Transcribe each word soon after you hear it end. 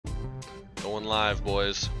Going live,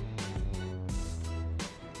 boys.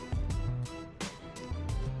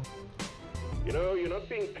 You know, you're not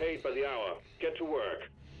being paid by the hour. Get to work.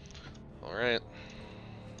 Alright.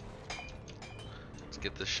 Let's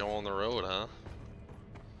get this show on the road, huh?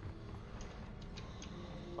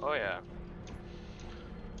 Oh yeah.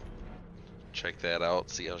 Check that out,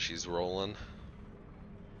 see how she's rolling.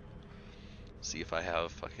 See if I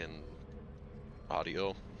have fucking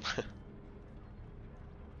audio.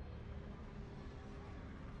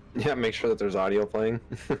 Yeah, make sure that there's audio playing.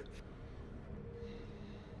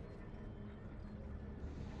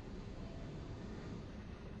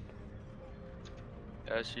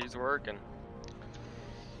 Yeah, she's working.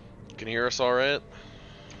 Can you hear us alright?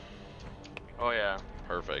 Oh yeah.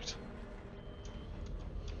 Perfect.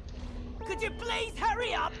 Could you please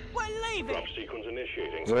hurry up? We're leaving. Drop sequence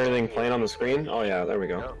initiating. Is there anything playing on the screen? Oh yeah, there we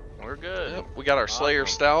go. Yep, we're good. Yep, we got our Slayer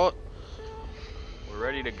Awesome. Stout. We're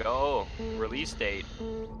ready to go. Release date,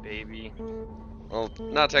 baby. Well,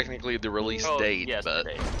 not technically the release Oh, date,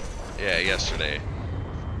 yesterday. but yeah, yesterday.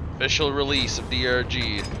 Official release of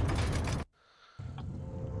DRG.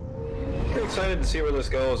 Pretty excited to see where this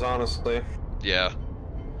goes, honestly. Yeah.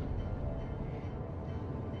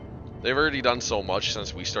 They've already done so much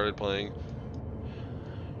since we started playing.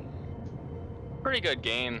 Pretty good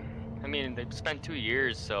game. I mean, they've spent 2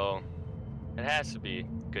 years, so it has to be a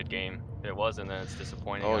good game. If it wasn't, then it's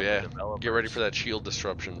disappointing. Oh on the yeah. developers. Get ready for that shield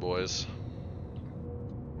disruption, boys.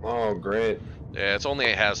 Oh, great. Yeah, it's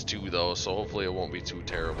only has 2 though, so hopefully it won't be too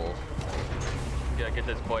terrible. Gotta get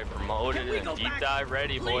this boy promoted Can we and go deep back, dive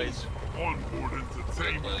ready, please? boys. Onboard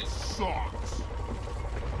entertainment sucks.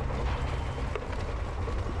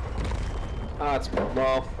 Ah, it's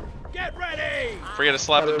well Get ready. Forget to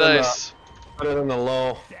slap the Better than dice. better than the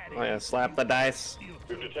low. Oh yeah, slap the dice.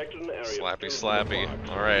 We've detected an area. Slappy, of slappy. quarks.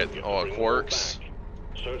 Alright. You have Oh, to it bring quirks. them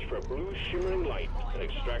back. Search for a blue shimmering light and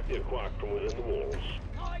extract the quark from within the walls.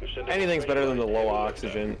 We've sent a Anything's better than the low heavy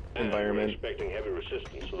oxygen lifter, and environment. we're expecting heavy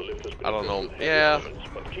resistance, so the lift has been I don't know. equipped with heavy Yeah. elements,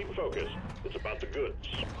 but keep focused. It's about the goods.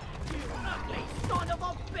 Ugly son of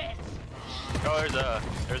a bitch. Oh,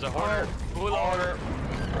 there's a hoarder. Cool order.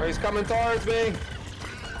 Oh, he's coming towards me.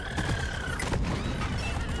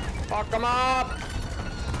 Fuck him up.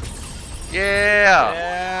 Yeah!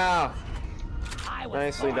 Yeah. I was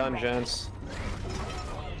Nicely born done, ready. gents.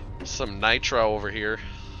 Some nitro over here.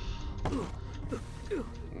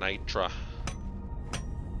 Nitra.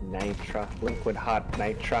 Nitra, liquid hot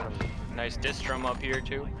nitra. Nice distrum up here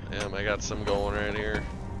too. Damn, I got some going right here.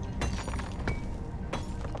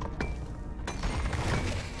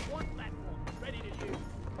 One platform ready to use.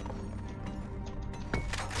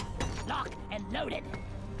 Locked and loaded.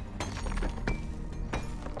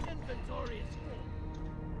 Inventory is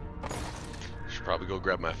full. Should probably go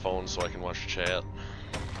grab my phone so I can watch the chat.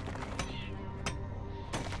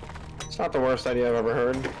 It's not the worst idea I've ever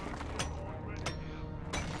heard.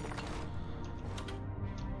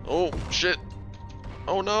 Oh, shit.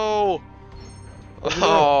 Oh, no. What'd you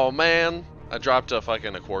Oh, man. I dropped a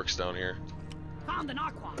fucking quarks down here. Found an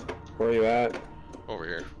aqua. Where are you at? Over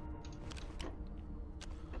here.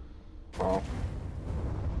 Oh.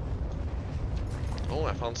 Oh,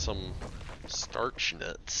 I found some starch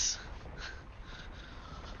nuts.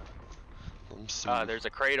 There's a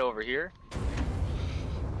crate over here.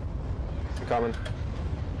 I'm coming.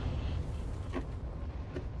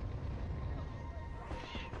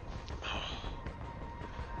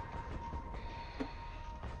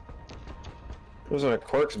 There's a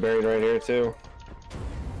corks buried right here too.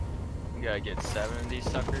 You gotta get 7 of these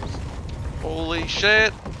suckers. Holy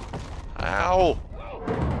shit. Ow.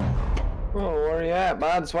 Oh, where are you at,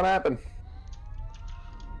 buds? What happened?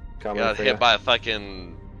 Coming Got for hit ya. by a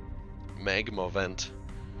fucking magma vent.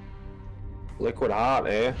 Liquid hot,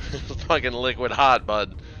 eh? Fucking liquid hot,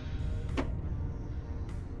 bud.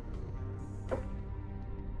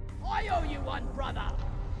 I owe you one, brother.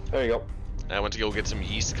 There you go. I went to go get some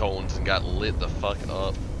yeast cones and got lit the fuck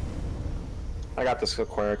up. I got this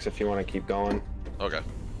Aquarix if you want to keep going. Okay.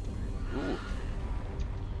 Ooh.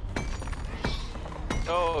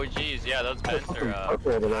 Oh jeez, yeah, those vents are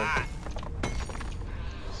Purple over there. hot.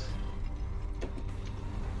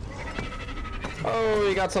 Oh,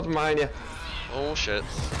 you got something behind you. Oh shit.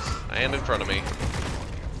 And in front of me.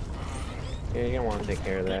 Yeah, you're gonna want to take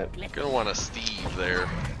care of that. Gonna want a Steve there.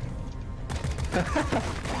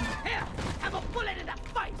 Here, have a bullet in the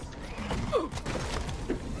face. Ooh.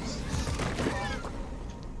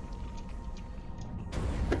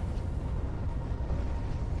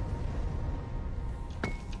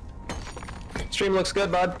 Stream looks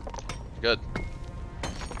good, bud. Good.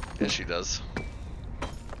 Yes, she does.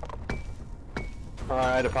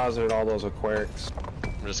 I deposited all those with quirks.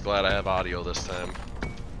 I'm just glad I have audio this time.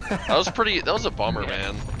 That was pretty. That was a bummer,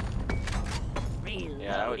 man.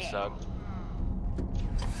 Yeah, that would suck.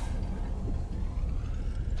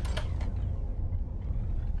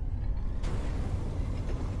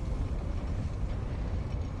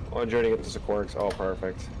 Oh, did you already get this with quirks? Oh,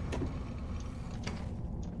 perfect.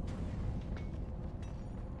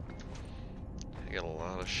 I got a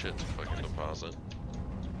lot of shit to fucking deposit.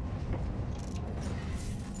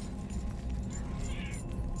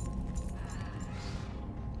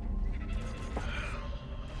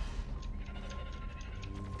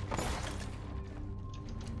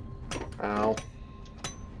 Ow.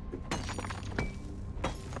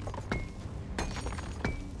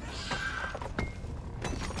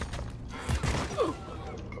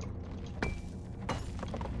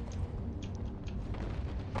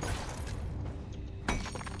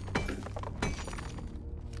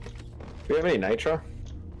 Do we have any nitro?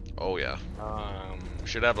 Oh yeah. We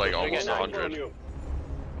should have like almost get 100. You.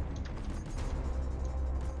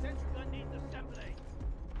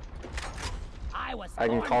 I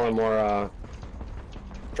can call in more,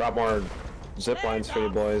 drop more zip lines for you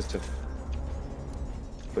boys to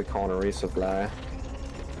we call in a resupply.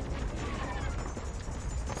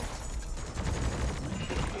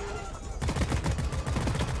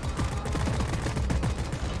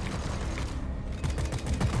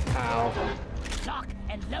 Ow. Lock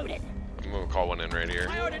and loaded. I'm gonna call one in right here.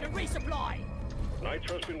 I ordered a resupply.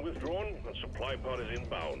 Nitro's been withdrawn and supply pod is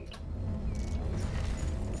inbound.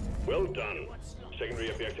 Well done. Secondary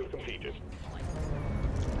objective completed.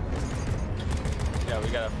 Yeah, we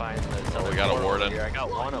gotta find this. Oh, we got a warden. Here. I got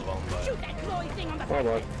one of them, but Shoot that glowing thing on the Hold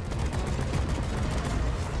on.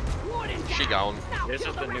 Warden She down. gone. Now this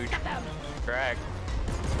kill is the new rest of them. track.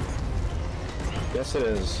 Yes, it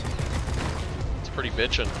is. It's pretty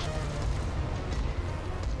bitchin'.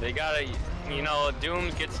 They gotta, you know,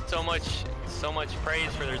 Doom gets so much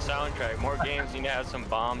praise for their soundtrack. More games need to have some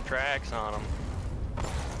bomb tracks on them.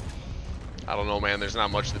 I don't know, man. There's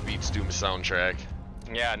not much that beats Doom's soundtrack.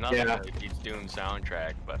 Yeah, nothing Yeah. really beats Doom's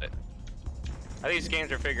soundtrack, but I think these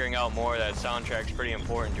games are figuring out more that soundtrack's pretty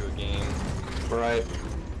important to a game. Right.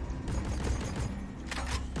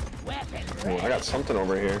 Weapon Ooh, I got something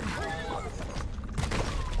over here.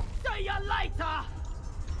 See you later.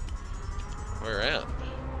 Where at?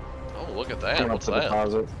 Oh, look at Going that. up What's to that?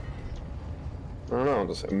 deposit. I don't know,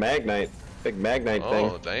 just a magnite. Big magnite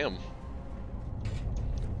Oh, thing. damn.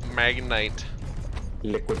 Magnite.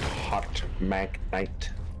 Liquid hot magnite.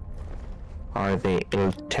 Are they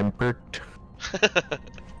ill-tempered?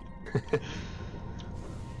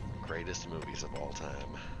 Greatest movies of all time.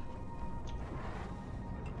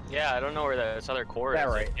 Yeah, I don't know where this other core Yeah,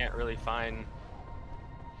 is. right. I can't really find.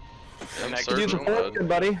 I'm next searching, Use a room. fork, good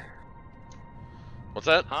buddy. What's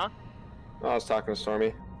that? Huh? Oh, I was talking to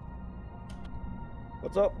Stormy.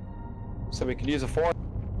 What's up? Said we could use a fork.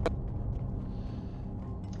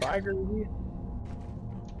 Tiger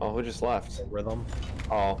Oh, who just left? rhythm.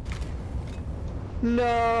 Oh.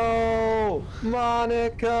 No!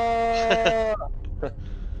 Monica!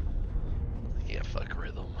 Yeah, fuck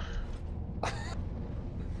rhythm.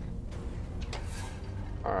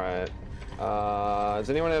 Alright. Does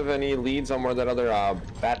anyone have any leads on where that other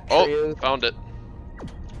battery Oh, is? found it.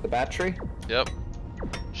 The battery? Yep.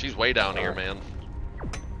 She's way down here, man.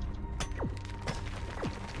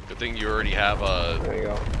 Good thing you already have a. There you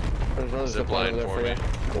go. There's another Zip zip line line over for there me.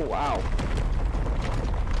 for you. Oh, wow.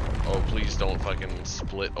 Oh, please don't fucking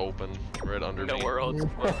split open right under The me. world's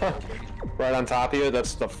Right on top of you?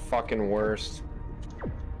 That's the fucking worst.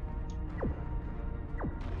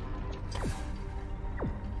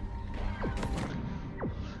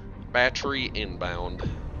 Battery inbound.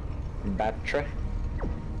 Battery?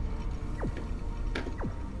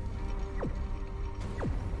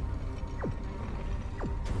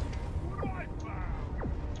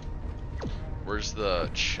 Where's the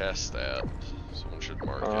chest at? Someone should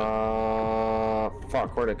mark it.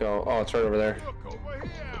 Fuck, where'd it go? Oh, it's right over there. Look over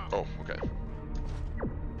here. Oh, okay.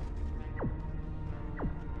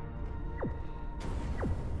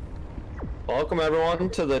 Welcome everyone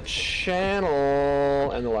to the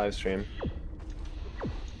channel and the live stream.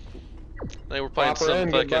 Hey, we're playing Pop her some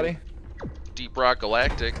in, good buddy. fucking Deep Rock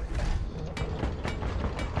Galactic.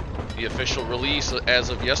 The official release as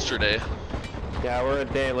of yesterday. Yeah, we're a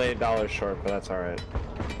day late, $1 short, but that's alright.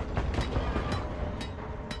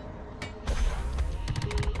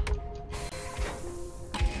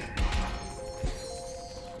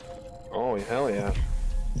 Oh, hell yeah.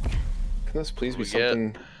 Can this please be We get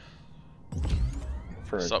something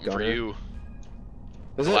for a Something for gunner? you.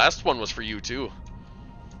 Is The it? last one was for you too.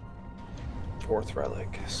 4th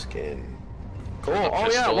relic skin. Cool. the Oh yeah, it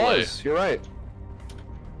pistole. was. You're right.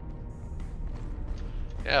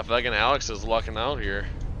 Yeah, fucking Alex is lucking out here.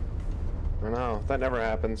 I know. That never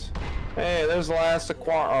happens. Hey, there's the last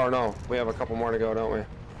Oh no, we have a couple more to go, don't we?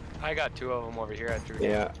 I got 2 of them over here. I threw.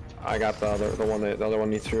 Yeah, I got the other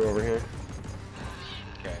one you threw over here.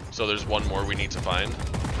 Okay. So there's one more we need to find.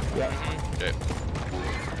 Yeah. Okay.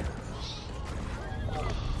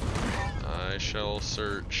 I shall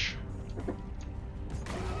search.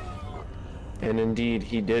 And indeed,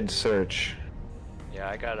 he did search. Yeah,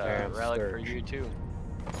 I got a And relic for search. you too.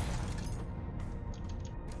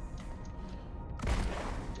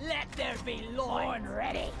 Let there be loin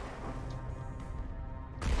ready.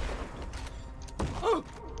 Oh,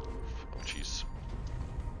 jeez.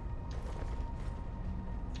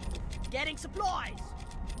 Getting supplies.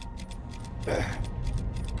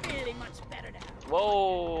 Feeling much better now.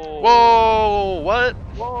 Whoa! Whoa! What?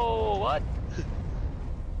 Whoa! What?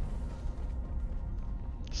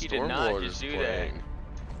 He did not Stormlord just is do playing.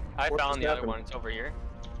 that. I What found just the other happened? one. It's over here.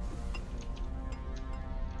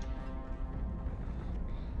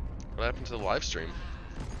 What happened to the live stream?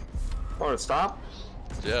 Oh, it stopped?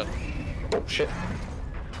 Yeah. Oh shit.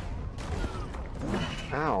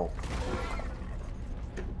 Ow.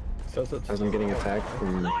 Says it's As I'm getting attacked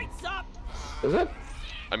from... Lights up. Is it?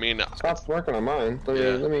 I mean, Stopped working on mine. Yeah.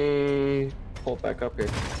 Let me pull it back up here.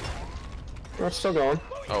 Oh, it's still going.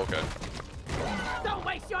 oh, okay. Don't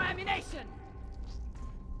waste your ammunition.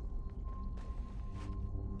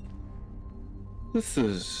 This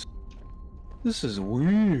is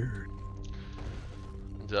weird.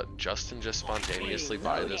 Did Justin just spontaneously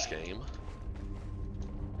buy this game?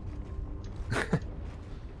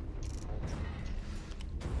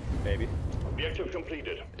 maybe. Objective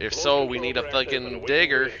completed. If Close so, we control need a for access fucking and awaiting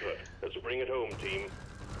digger. input. Let's bring it home, team.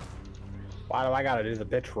 Why do I gotta do the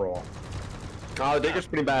bitch roll? Oh, the Digger's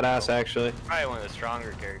pretty badass, actually. Probably one of the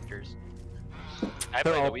stronger characters. I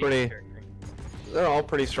They're played all the weaker pretty- character. They're all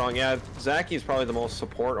pretty strong. Yeah, Zaki's probably the most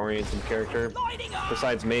support-oriented character, Lighting up.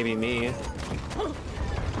 besides maybe me.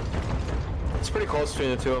 It's pretty close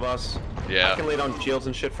between the two of us. I Yeah. can lay down shields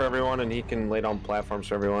and shit for everyone, and he can lay down platforms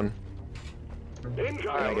for everyone. Incoming.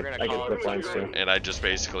 Alright, we're I gonna get call the it plans zero. too. And I just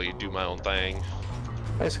basically do my own thing.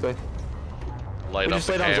 Basically. Light We up just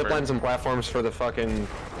the lay down zip cavern. lines and platforms for the fucking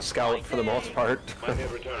scout for the most part. My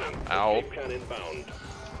head returning. Ow. Escape can inbound.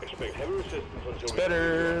 Expect heavy resistance until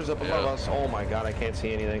Spitters up above Yeah. us. Oh my god, I can't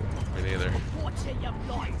see anything. Me neither. Watching your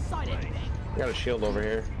blind-sided thing. I got a shield over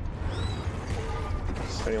here.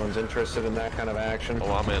 If anyone's interested in that kind of action.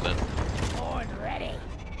 Oh, I'm in it. Loin ready.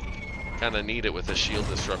 Kinda need it with the shield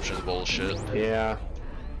disruption bullshit. Yeah.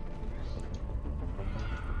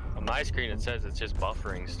 On my screen, it says it's just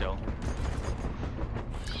buffering still.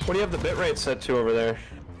 What do you have the bitrate set to over there?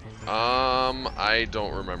 I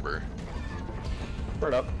don't remember.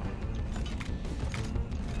 Word up.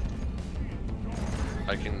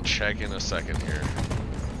 I can check in a second here.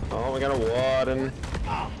 Oh, we got a Warden.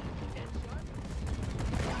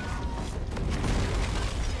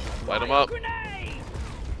 Light him up. Grenade.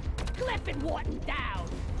 Clipping Wharton down.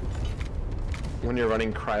 When you're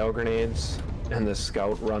running cryo grenades and the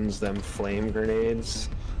scout runs them flame grenades.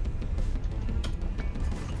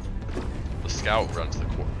 The scout runs the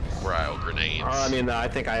cryo grenades. I mean, I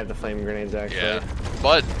think I have the flame grenades actually. Yeah,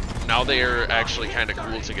 but now they are actually kind of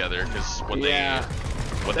cool together because when Yeah.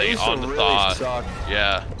 they used to unthaw, really suck.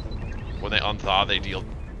 yeah, when they unthaw, they deal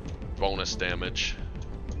bonus damage.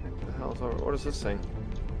 What the hell's over? What is this thing?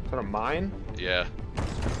 Is that a mine? Yeah, Where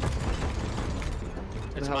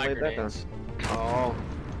It's the hell my laid that down? grenades. Oh,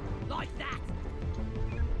 Like that.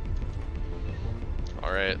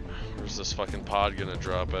 all right. Where's this fucking pod gonna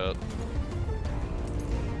drop at?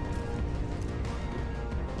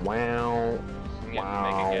 wow. I'm gonna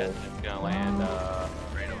Wow. make a guess. It's gonna land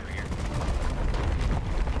right over here.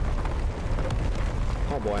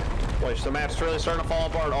 Oh boy. Boy, so the map's really starting to fall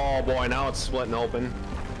apart. Oh boy, now it's splitting open.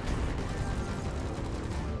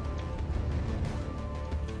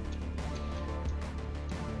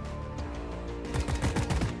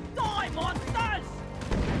 Die, monsters!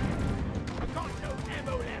 Got no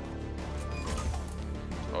ammo left.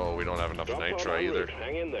 Oh, we don't have enough Drop pod nitro en either. route.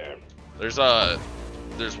 Hang in there.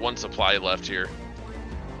 There's one supply left here.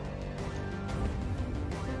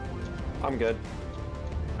 I'm good.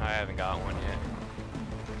 I haven't got one yet.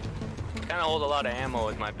 Kind of hold a lot of ammo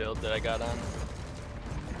with my build that I got on.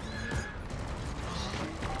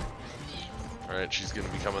 All right, she's gonna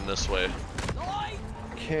be coming this way. Die!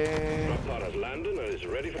 Okay. Drop pod has landed and is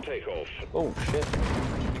ready for takeoff. Oh shit.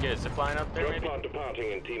 You get a zip line up there, Drop maybe? pod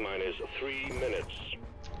departing in T-minus 3 minutes.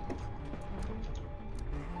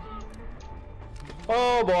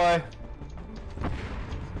 Oh boy.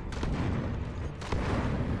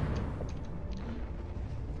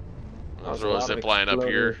 I'll throw a zip line up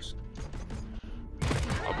here.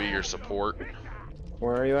 I'll be your support.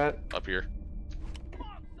 Where are you at? Up here.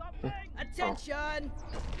 Attention!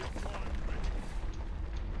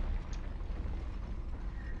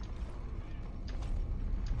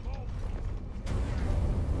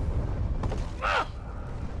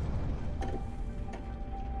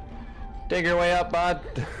 Dig your way up, bud.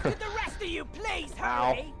 Could the rest of you please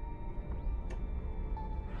Ow. hurry?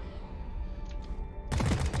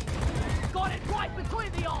 Got it right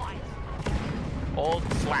between the eyes. Old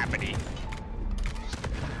flappity.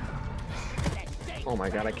 Oh my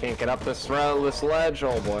god, I can't get up this ledge.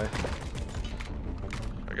 Oh boy.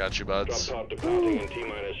 I got you, Drop buds. pod departing in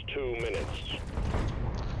T-minus 2 minutes.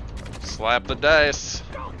 Slap the dice.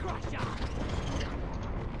 Skull crusher.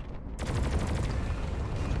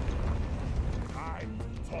 Time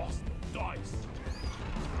to toss the dice.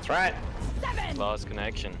 That's right. 7. Lost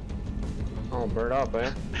connection. Oh, bird up,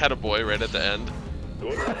 eh? Had a boy right at the end.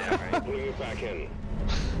 Good. Pulling you back in.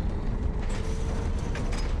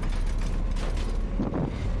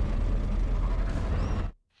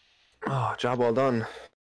 Oh, job well done.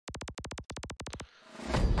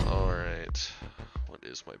 Alright. What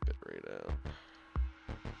is my bit rate at?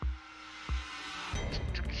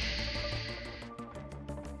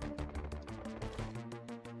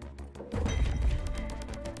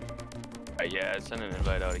 Yeah, send an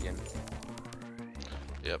invite out again.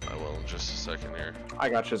 Yep, I will in just a second here. I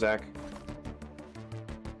got you, Zach.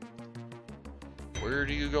 Where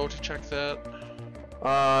do you go to check that?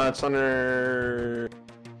 It's under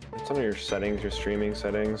your settings, your streaming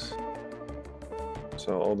settings.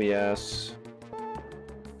 So OBS.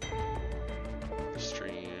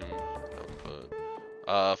 Stream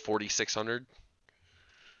output. 4600.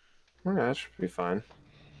 Yeah, that should be fine.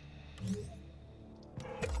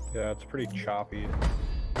 Yeah, it's pretty choppy.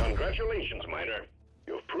 Congratulations, Miner.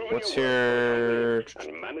 You've proven What's your your... worth,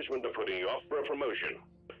 and management are putting you off for a promotion.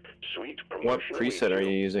 Sweet promotion. What preset are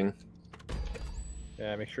you using?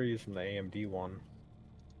 Yeah, make sure you're using the AMD one.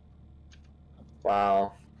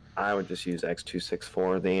 Wow. I would just use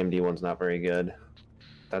X264. The AMD one's not very good.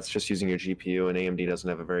 That's just using your GPU, and AMD doesn't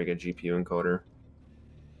have a very good GPU encoder.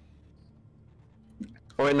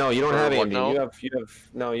 Oh wait, no, you don't For have what AMD.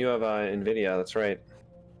 now? You have NVIDIA. That's right.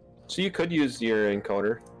 So you could use your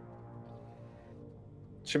encoder.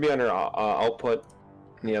 It should be under output.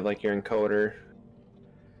 And you have like your encoder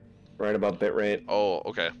right above bitrate. Oh,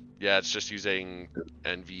 okay. Yeah, it's just using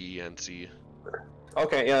NVNC.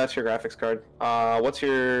 Okay, yeah, that's your graphics card. What's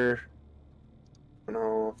your... I don't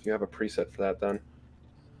know if you have a preset for that then.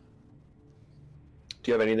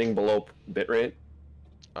 Do you have anything below bitrate?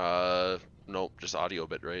 Nope, just audio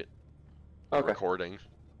bitrate. Okay. Recording.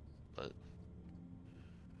 But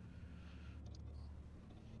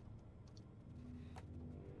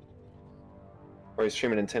Or you're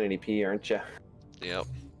streaming in 1080p, aren't you? yep.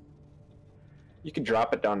 You could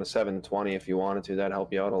drop it down to 720 if you wanted to. That'd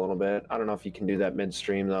help you out a little bit. I don't know if you can do that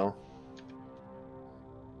midstream though.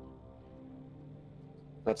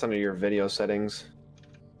 That's under your video settings.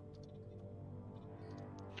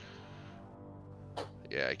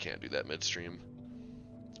 Yeah, I can't do that midstream.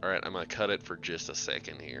 Alright, I'm gonna cut it for just a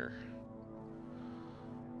second here.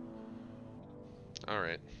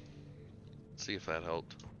 Alright. See if that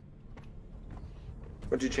helped.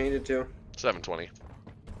 What'd you change it to? 720.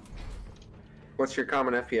 What's your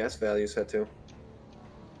common FPS value set to?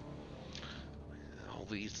 All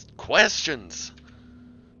these questions!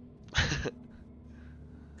 Is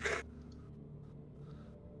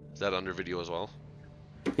that under video as well?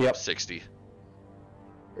 Yep. 60.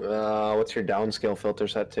 What's your downscale filter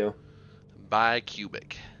set to?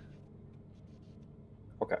 Bicubic.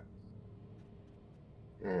 Okay.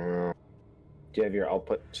 Do you have your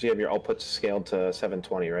output? So you have your output scaled to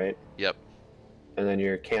 720, right? Yep. And then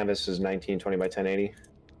your canvas is 1920 by 1080.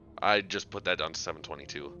 I just put that down to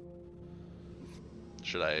 722.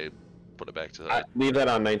 Should I put it back to that? Leave that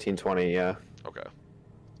on 1920, yeah. Okay.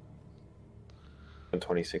 And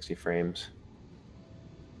 2060 frames.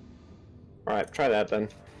 All right, try that then.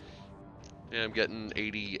 Yeah, I'm getting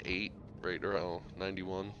 88 right around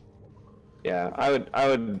 91. Yeah,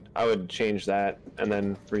 I would change that and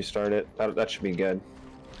then restart it. That should be good.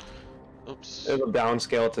 Oops. It'll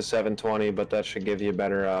downscale it to 720, but that should give you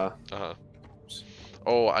better. Uh-huh.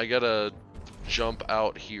 Oh, I gotta jump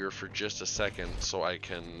out here for just a second so I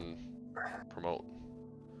can promote.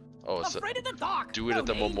 Oh, it's Afraid of the dark. do it at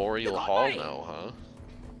the Tony. Memorial You got Hall me. now, huh?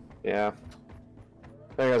 Yeah.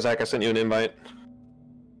 There you go, Zach. I sent you an invite.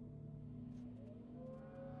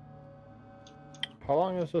 How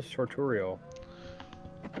long is this tutorial?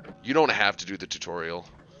 You don't have to do the tutorial.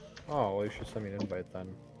 Oh, well, you should send me an invite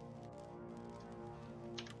then.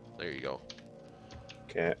 There you go.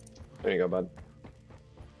 Okay. There you go, bud.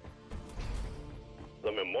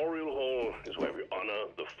 The Memorial Hall is where we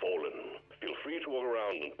honor the fallen. Feel free to walk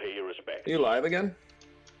around and pay your respects. Are you live again?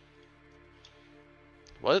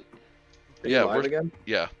 What? Are you live again?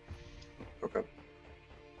 Yeah. Okay.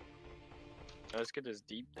 Let's get this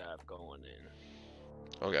deep dive going in.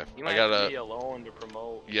 Okay. You might have to be alone to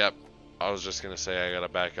promote. Yep. I was just gonna say I gotta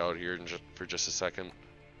back out here for just a second.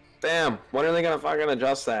 Damn. When are they gonna fucking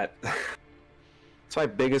adjust that? That's my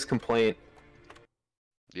biggest complaint.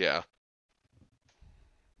 Yeah.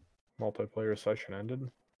 Multiplayer session ended?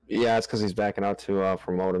 Yeah, it's because he's backing out to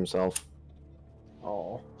promote himself.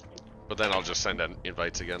 Oh. But then I'll just send in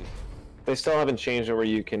invites again. They still haven't changed it where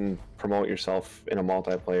you can promote yourself in a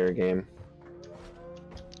multiplayer game,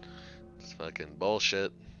 It's fucking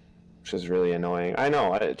bullshit. which is really annoying. I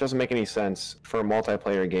know, it doesn't make any sense for a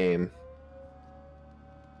multiplayer game.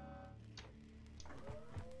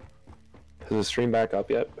 Is the stream back up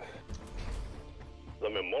yet? The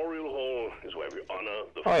Memorial Hall is where we honor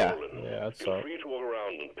the Oh, yeah. fallen. Yeah, it's Feel up. free to walk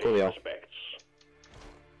around and pay Cool your deal. respects.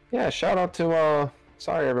 Yeah, shout out to,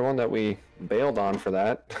 sorry everyone that we bailed on for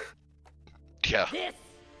that. Yeah. This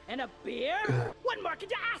and a beer? What more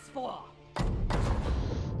could you ask for?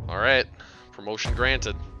 Alright. Promotion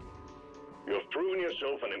granted. You have proven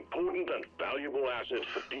yourself an important and valuable asset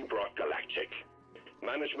for Deep Rock Galactic.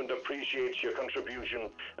 Management appreciates your contribution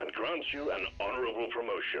and grants you an honorable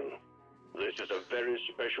promotion. This is a very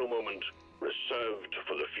special moment, reserved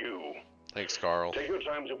for the few. Thanks, Carl. Take your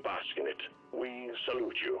time to bask in it. We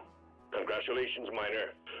salute you. Congratulations,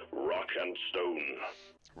 Miner. Rock and Stone.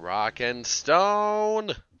 Rock and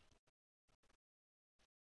Stone!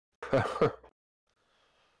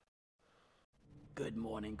 Good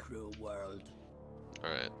morning, crew world.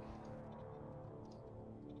 Alright.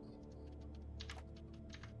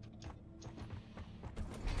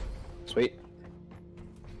 Sweet.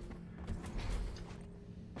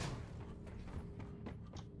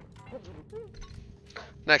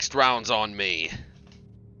 Next round's on me.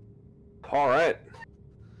 Alright.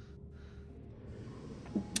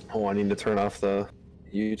 Oh, I need to turn off the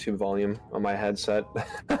YouTube volume on my headset.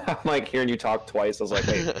 I'm like hearing you talk twice. I was like,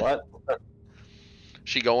 wait, what?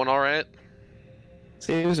 She going alright?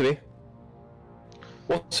 Seems to be.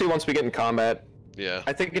 We'll see once we get in combat. Yeah.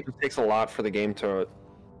 I think it just takes a lot for the game to...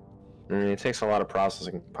 it takes a lot of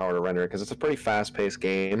processing power to render it, because it's a pretty fast-paced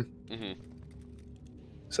game. Mm-hmm.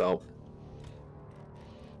 So...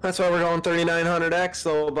 that's why we're going 3900X,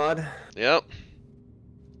 though, bud. Yep.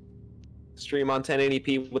 Stream on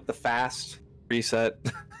 1080p with the fast preset.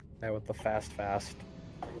 Yeah, with the fast.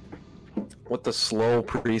 With the slow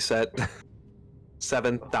preset.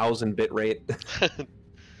 7,000 bit rate.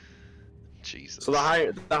 Jesus. So the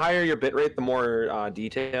higher your bit rate, the more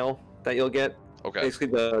detail that you'll get. Okay. Basically,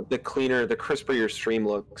 the cleaner, the crisper your stream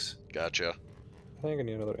looks. Gotcha. I think I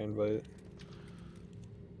need another invite.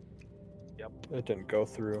 Yep. It didn't go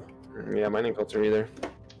through. Yeah, mine didn't go through either.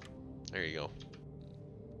 There you go.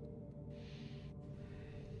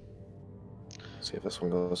 See if this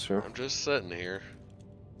one goes through. I'm just sitting here.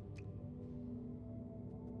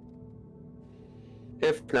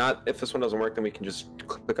 If not, if this one doesn't work, then we can just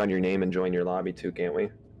click on your name and join your lobby too, can't we?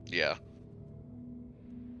 Yeah.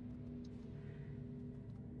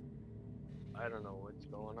 I don't know what's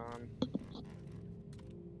going on.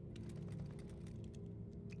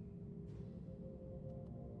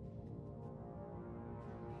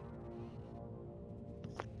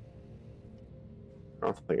 I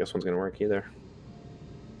don't think this one's gonna work either.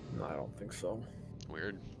 No, I don't think so.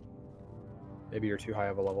 Weird. Maybe you're too high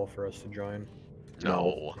of a level for us to join.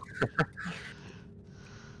 No.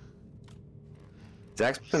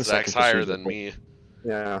 Zach's been Zach's second higher this than season. me.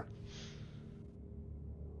 Yeah.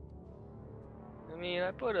 I mean,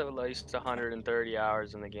 I put at least 130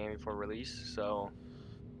 hours in the game before release, so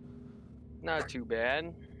not too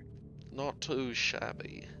bad. Not too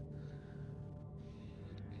shabby.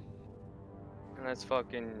 And that's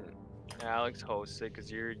fucking Alex hosts it,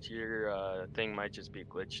 cause your thing might just be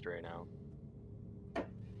glitched right now.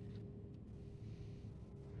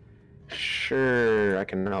 Sure, I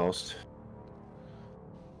can host.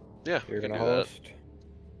 Yeah, You're we can gonna do that. host.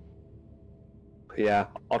 Yeah,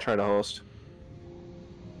 I'll try to host.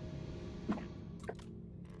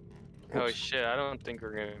 Oh Oops. shit, I don't think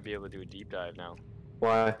we're gonna be able to do a deep dive now.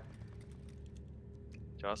 Why?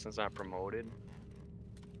 Justin's not promoted.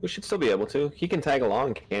 We should still be able to. He can tag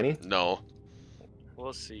along, can he? No.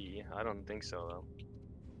 We'll see. I don't think so though.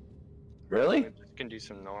 Really? We can do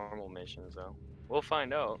some normal missions though. We'll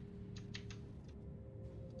find out.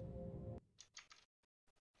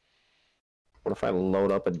 What if I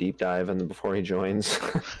load up a deep dive and before he joins?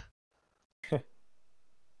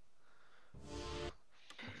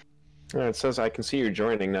 Alright, it says I can see you're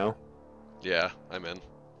joining now. Yeah, I'm in.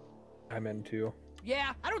 I'm in too.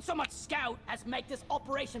 Yeah, I don't so much scout as make this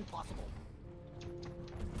operation possible.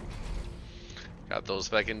 Got those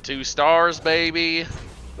fucking 2 stars, baby.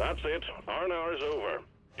 That's it. Our hour is over.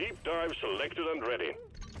 Deep dive selected and ready.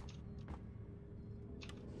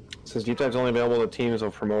 It says deep dive's only available to teams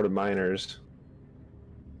of promoted miners.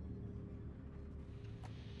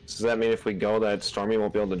 Does that mean if we go that Stormy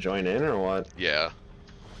won't be able to join in or what? Yeah.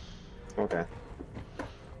 Okay.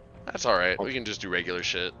 That's alright. We can just do regular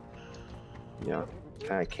shit. Yeah.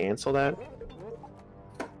 Can I cancel that?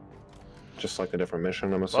 Just like a different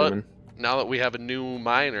mission, I'm assuming. But now that we have a new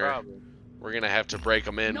miner, Probably. we're gonna have to break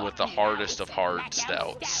them in with the hardest of hard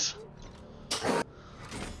stouts.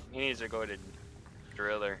 He needs to go to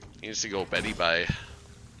Driller. He needs to go Betty by.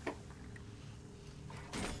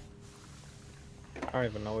 I don't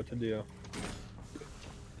even know what to do.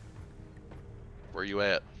 Where you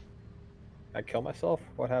at? I kill myself?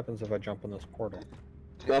 What happens if I jump in this portal?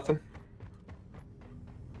 Nothing.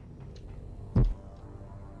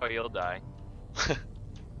 Oh, you'll die.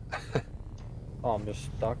 Oh, I'm just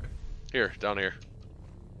stuck. Here, down here.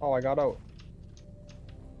 Oh, I got out.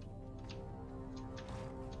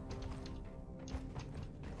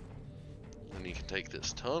 And you can take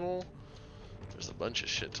this tunnel. There's a bunch of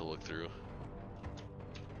shit to look through.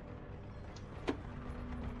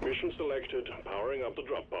 Mission selected. Powering up the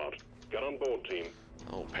drop pod. Get on board, team.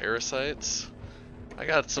 Oh, parasites. I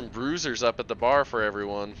got some bruisers up at the bar for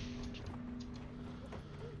everyone.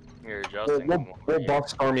 Here, Justin. We'll buff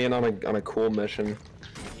Stormy in on a cool mission.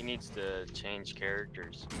 He needs to change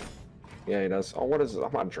characters. Yeah, he does. Oh, what is it?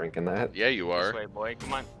 I'm not drinking that. Yeah, you This are. way, boy.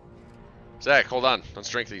 Come on. Zach, hold on. Let's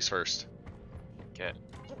drink these first. Okay.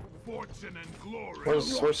 Fortune and glory.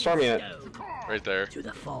 Where's Stormy at? Right there. To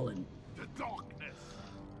the fallen. The darkness.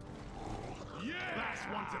 Yeah. Last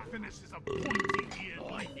one to finish is a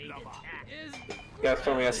pointy-eared light lover. Yeah,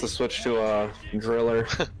 Stormy has to switch to Driller.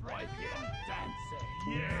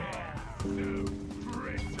 Yeah. So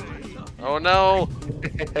pretty. Oh no!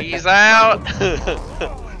 He's out! What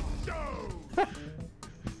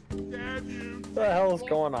the hell is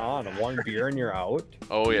going on? One beer and you're out?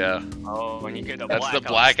 Oh yeah. Oh, when you get a That's the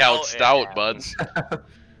blackout stout, buds.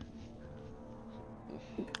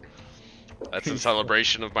 That's in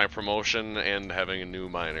celebration of my promotion and having a new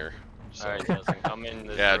miner. So. Alright, Justin, come in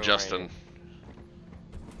this Yeah, room Justin. right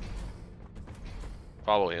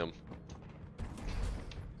Follow him. here.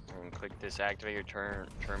 And click this activate your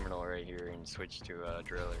terminal right here and switch to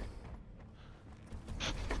Driller.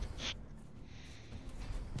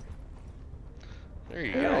 There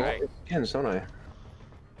you Yeah, go. I get skins, don't I?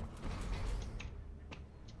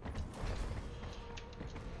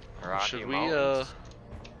 Rocky Should we, Mountains.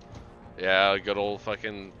 Yeah, good old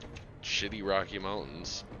fucking shitty Rocky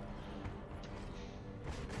Mountains.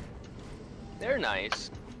 They're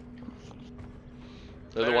nice.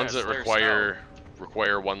 They're the ones that They're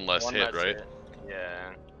require one less One hit, less right? hit.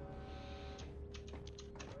 Yeah.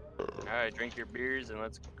 Alright, drink your beers and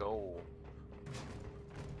let's go.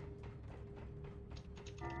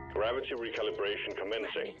 Gravity recalibration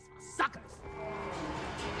commencing. Suckers.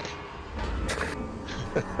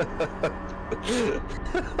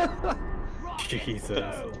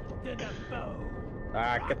 Jesus.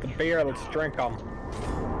 Ah, get the beer, let's drink them.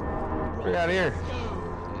 Get out of here.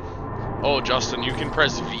 Oh, Justin, you can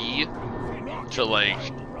press V to like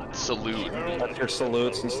salute. That's your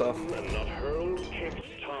salutes and stuff. And not hurled, kicked,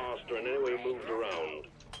 tossed, or in any way moved around.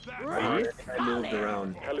 I moved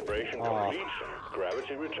around. Calibration complete.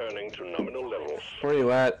 Gravity returning to nominal levels. Where are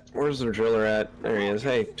you at? Where's the Driller at? There he is.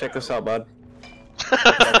 Hey, check this out, bud.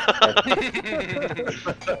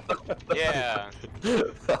 Yeah.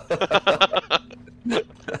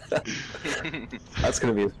 That's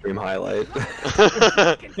gonna be a stream highlight.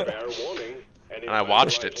 Fair warning. And I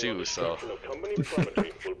watched it too, so.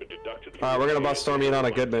 Alright, we're gonna bust Stormy in on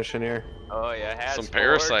a good mission here. Oh yeah, has Some 4,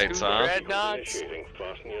 parasites, 2 huh? dreadnoughts.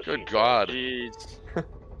 Good God. Jeez.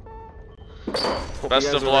 Hope Best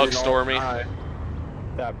you guys of are luck, ready to all Stormy. die.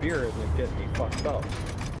 That beer isn't getting me fucked up.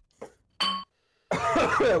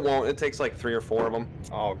 It won't. It takes like 3 or 4 of them.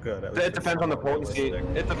 Oh, good. At least It it's depends on the somewhat potency.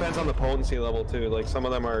 realistic. It depends on the potency level too. Like some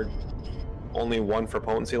of them are only 1 for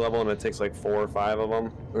potency level, and it takes like 4 or 5 of them.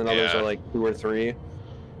 And then others Yeah. are like 2 or 3.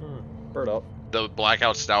 Bird up. The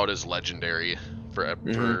blackout stout is legendary for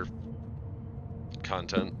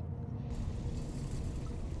content.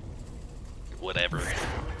 Whatever.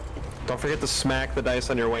 Don't forget to smack the dice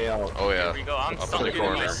on your way out. Oh yeah. Here we go. I'm Up in stuck the in my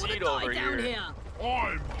corner. seat over down here. here.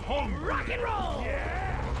 I'm hungry. Rock and roll.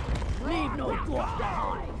 Leave no corpse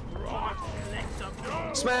behind. Let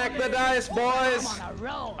some Smack the dice, boys! on a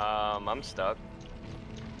roll. I'm stuck.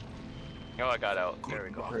 Oh, I got out. There we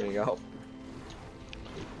go. There you go.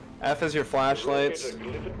 F is your flashlights.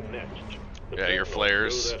 Yeah, your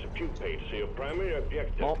flares.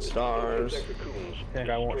 Alt stars. Think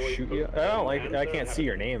I won't shoot you? I don't like. I can't see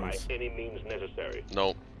your names.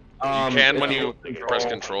 Nope. You can when if you press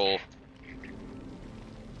control.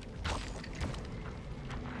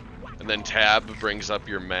 And then tab brings up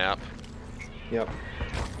your map. Yep.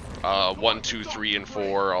 1, 2, 3, and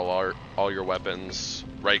 4, all your weapons.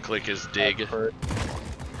 Right click is dig.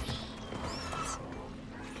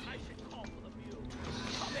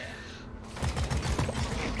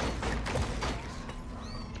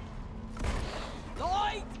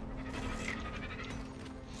 Light.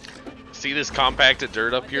 See this compacted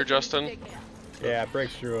dirt up here, Justin? Yeah, it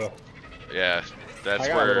breaks through. Yeah, that's I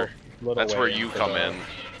got a where little where way you into come the- in.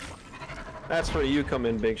 That's where you come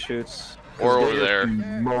in, Big Shoots. Or over They there.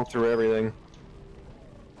 mow through everything.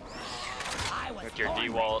 With your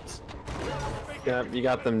D-Waltz. Yeah, you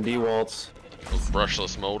got them D-Waltz. Those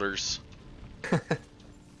brushless motors.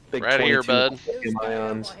 Big Right here, 22 bud. lithium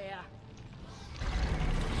ions.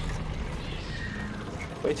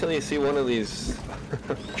 Wait till you see one of these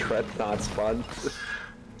dreadnoughts, bud.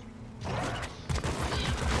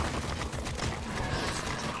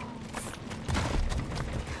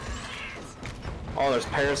 Oh, there's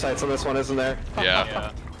parasites on this one, isn't there? Yeah.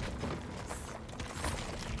 Yeah.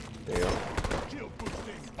 There you go. Kill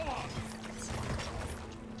boosting on.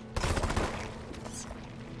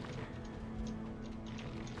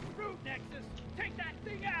 Root Nexus. Take that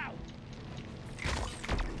thing out.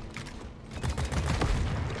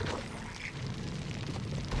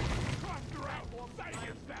 Cluster out or save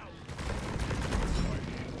yourself.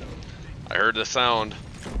 I heard the sound.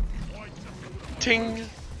 Ting!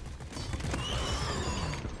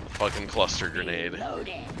 Fucking cluster grenade.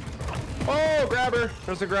 Loaded. Oh, grabber!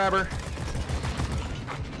 There's a grabber.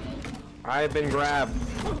 I've been grabbed.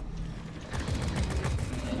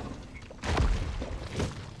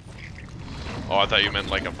 Oh, I thought you meant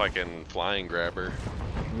like a fucking flying grabber.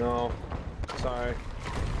 No. Sorry.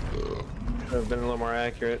 Should have been a little more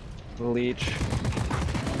accurate. Leech.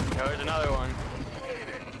 There's another one.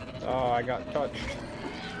 Oh, I got touched.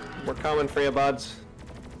 We're coming for you, buds.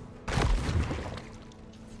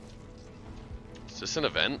 Is this an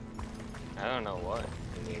event? I don't know what.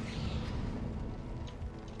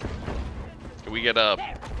 Can we get a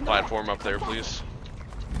platform up there, please?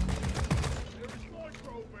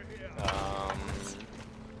 Yeah.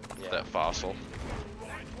 That fossil.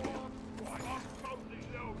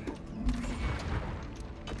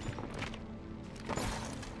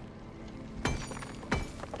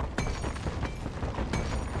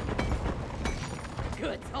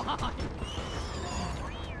 Good time.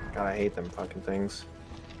 God, I hate them fucking things.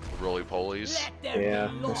 Roly polies. Let there Yeah,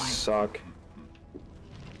 be they light. suck.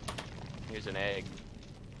 Here's an egg.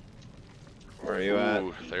 Where are you at?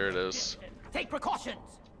 Ooh, there it is. Take precautions.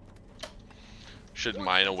 Should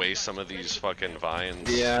mine away some of these fucking vines.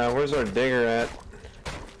 Yeah, where's our digger at?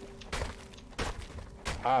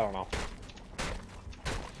 I don't know.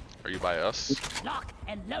 Are you by us? Lock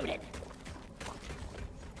and loaded.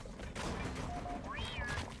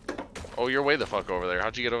 Oh, you're way the fuck over there.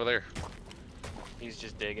 How'd you get over there? He's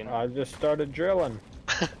just digging. I just started drilling.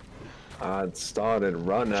 It started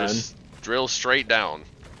running. Just drill straight down.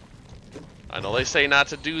 I know they say not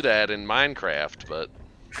to do that in Minecraft, but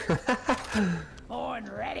Born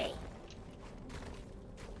ready.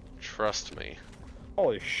 trust me.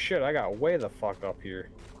 Holy shit, I got way the fuck up here.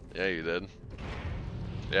 Yeah, you did.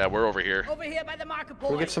 Yeah, we're over here. Over here by the marker Can we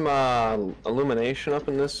point. get some illumination up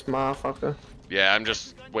in this motherfucker? Yeah, I'm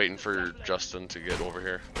just waiting for Justin to get over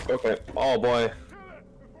here. Okay. Oh boy.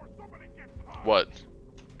 What?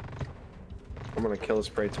 I'm gonna kill this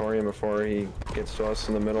Praetorian before he gets to us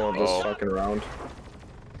in the middle of this Oh. fucking round.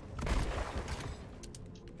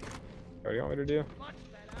 What do you want me to do?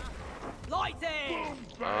 Lighting.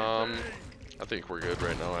 I think we're good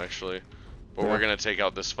right now, actually. But Yeah. we're gonna take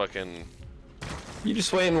out this fucking... You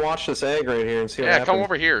just wait and watch this egg right here and see what Yeah, happens. come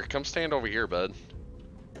over here. Come stand over here, bud.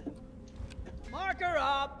 Marker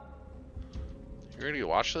up. You ready to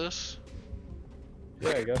watch this?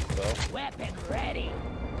 Yeah, I guess so. Weapon ready.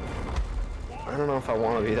 I don't know if I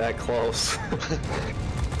want to be that close. Okay,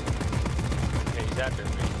 he's after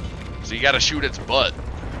me. So you gotta shoot its butt.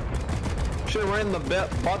 Should have in the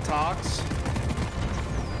buttocks.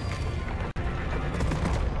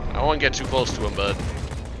 I won't get too close to him, bud.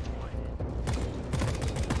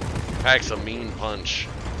 Packs a mean punch.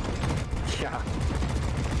 Yeah.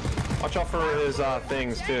 Watch out for his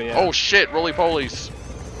things too. Yeah. Oh shit! Roly polies.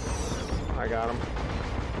 I got him.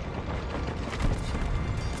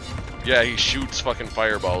 Yeah, he shoots fucking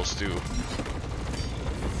fireballs too.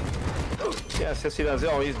 Yes, he does.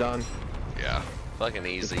 Oh, he's done. Yeah, fucking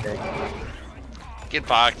easy. Get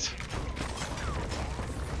fucked.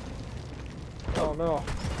 Oh no.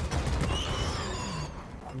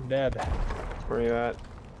 I'm dead. Where are you at?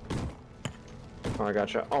 Oh, I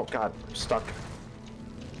gotcha. Oh god, I'm stuck.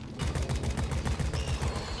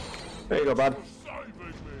 There you go, bud.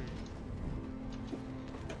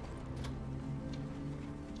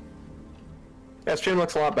 Yeah, stream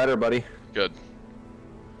looks a lot better, buddy. Good.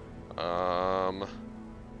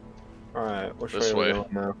 Alright, which This way are we way.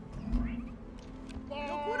 going now?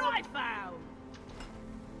 Look what I found!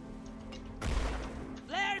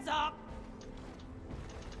 Flares up!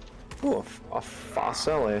 Ooh, a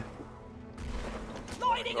fossil.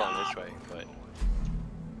 Lighting Going up! this way, but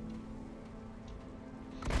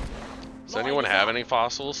Does anyone have any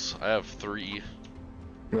fossils? I have 3.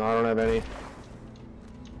 No, I don't have any.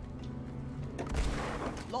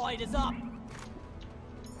 Light is up!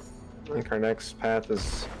 I think our next path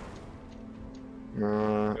is. it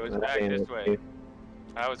was that back ain't this it. way.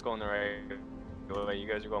 I was going the right way. You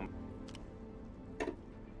guys are going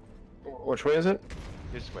Which way is it?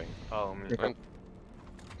 this way. Oh, man. Okay.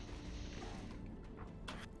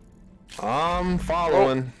 I'm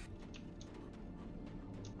following.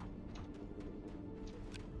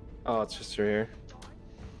 Oh, it's just through here.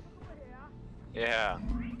 Yeah,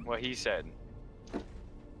 what he said.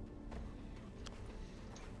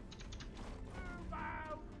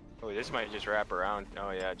 Oh, this might just wrap around.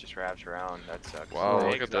 Oh yeah, it just wraps around. That sucks. Wow, The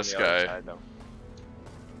look egg's at on this the other guy. side, though.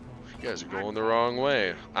 You guys are going the wrong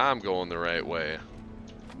way. I'm going the right way.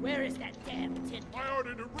 Where is that damn tin? I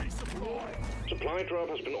ordered a resupply. Supply drop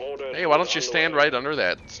has been ordered. Hey, why don't you On the stand way. right under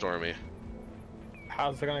that, Stormy?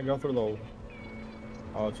 How's it gonna go through the...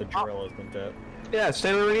 Oh, it's a drill, isn't it? Yeah,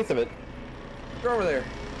 stand underneath of it. Go over there.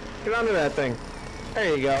 Get under that thing.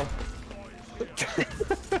 There you go.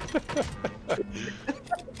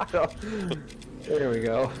 There we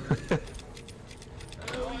go.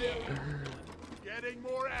 Oh yeah. Getting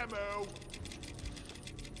more ammo.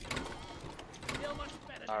 Feel much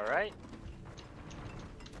better. All right.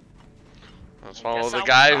 Let's follow Guess the I'll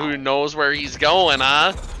guy follow. who knows where he's going,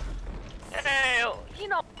 huh? Hey, you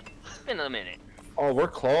know, it's been a minute. Oh, we're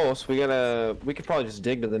close. We could probably just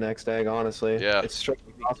dig to the next egg, honestly. Yeah. It's straight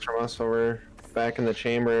across from us over back in the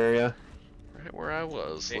chamber area. Right where I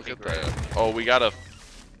was. Maybe Look at great. that. Oh, we got a...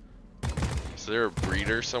 Is there a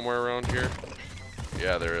breeder somewhere around here?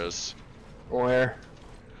 Yeah, there is. Where?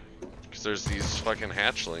 Because there's these fucking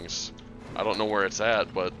hatchlings. I don't know where it's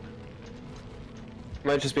at, but...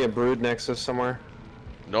 Might just be a brood next to us somewhere.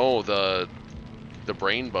 No, the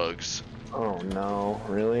brain bugs. Oh no,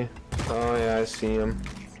 really? Oh yeah, I see him.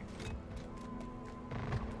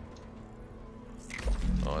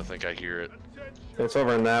 Oh, I think I hear it. It's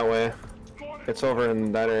over in that way. It's over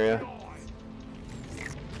in that area.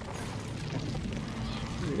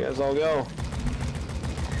 You guys all go.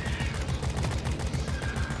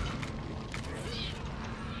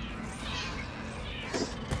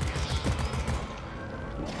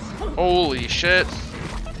 Holy shit!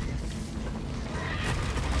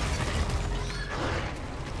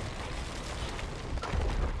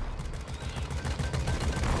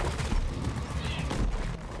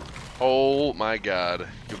 Oh my god.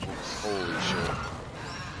 Holy shit.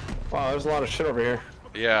 Wow, there's a lot of shit over here.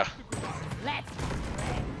 Yeah. Let's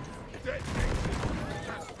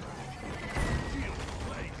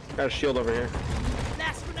Got a shield over here.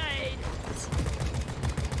 last grenade.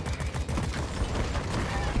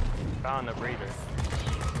 Found the breeder.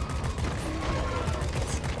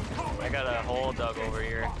 I got a hole dug over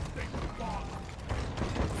here.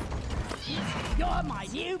 You're my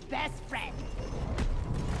new best friend.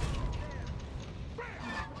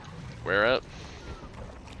 Where at?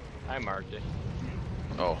 I marked it.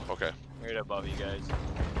 Oh, okay. Right above you guys.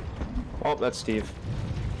 Oh, that's Steve.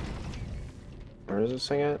 Where is this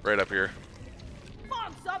thing at? Right up here.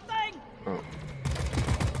 Found something. Oh.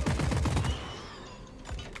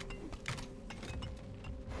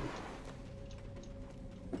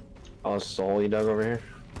 Oh, this is all you dug over here?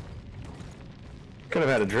 Could have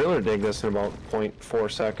had a driller dig this in about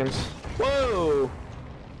 0.4 seconds. Whoa!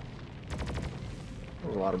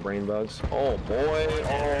 There's a lot of brain bugs. Oh boy,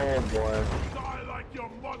 oh boy. Die like your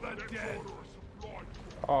mother dead.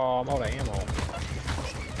 Oh, I'm out of ammo.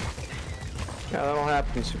 Yeah, that'll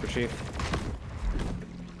happen, Super Chief.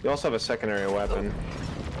 You also have a secondary weapon.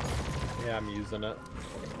 Yeah, I'm using it.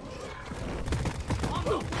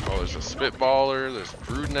 Oh, there's a Spitballer, there's a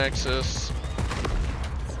Brood Nexus.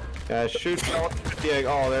 Yeah, shoot. Yeah,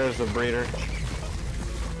 oh, there's the breeder.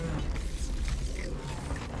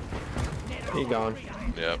 He gone.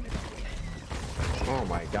 Yep. Oh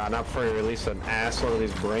my god, not before you release an assload of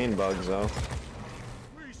these brain bugs, though.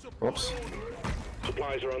 Whoops.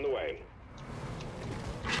 Supplies are on the way.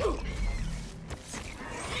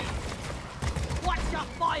 Watch your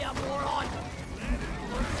fire, moron!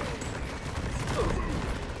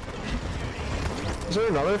 Is there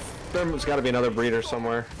another? There's got to be another breeder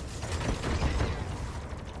somewhere.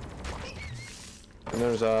 And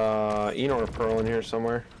there's a Enor Pearl in here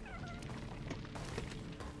somewhere.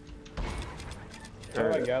 Oh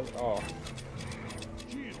my god. Oh.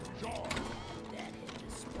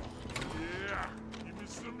 Yeah, give me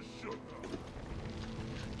some sugar.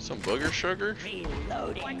 Some booger sugar?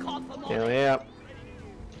 Reloading. I called for more. Yeah.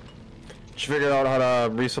 Did you figure out how to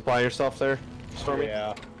resupply yourself there, Stormy?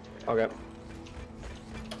 Yeah. Okay.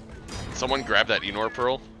 Someone grab that Enor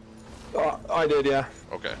Pearl? Oh, I did, yeah.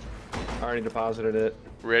 Okay. I already deposited it.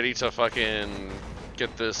 Ready to fucking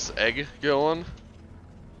get this egg going?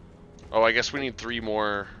 Oh, I guess we need 3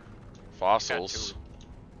 more fossils.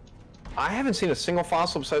 I haven't seen a single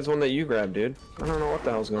fossil besides one that you grabbed, dude. I don't know what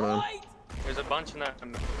the hell's going on. Right. There's a bunch in that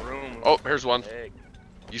room. Oh, here's one. Egg.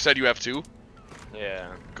 You said you have 2?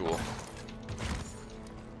 Yeah. Cool.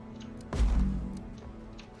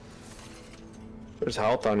 There's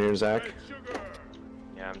health on here, Zach. Sugar.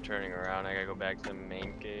 Yeah, I'm turning around. I gotta go back to the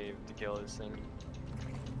main cave to kill this thing.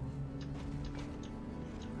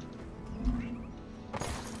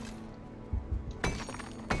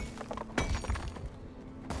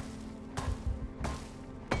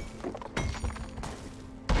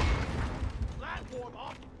 Platform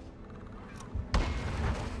up.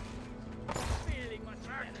 Feeling much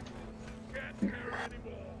better. Can't hear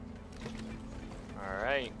anymore.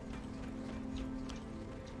 Alright.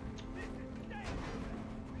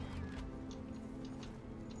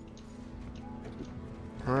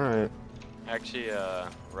 Alright. Actually,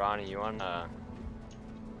 Ronnie, you wanna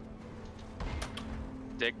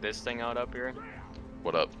dig this thing out up here?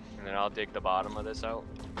 What up? And then I'll dig the bottom of this out.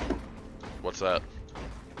 What's that?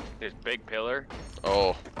 This big pillar.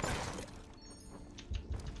 Oh.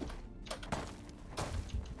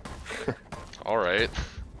 Alright.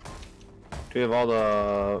 Do we have all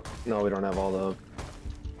the... No, we don't have all the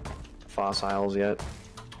fossils yet.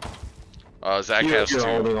 Zach has 2. You're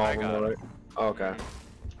holding all I of them, got though, it. right? Okay.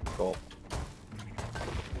 Cool.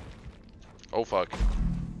 Oh fuck.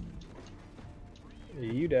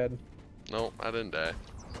 You dead. No, I didn't die.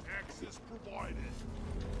 Access provided.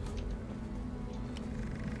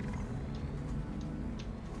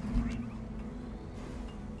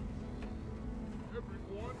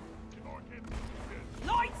 Everyone, can I get this?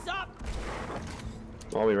 Lights up.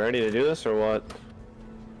 Are we ready to do this, or what?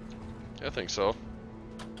 I think so.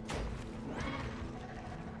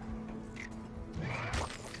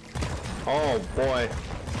 Oh, boy.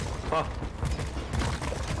 Huh.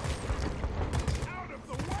 Out of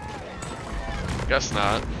the way! Guess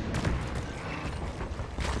not.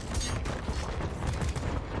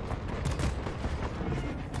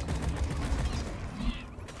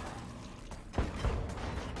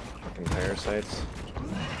 Fucking parasites.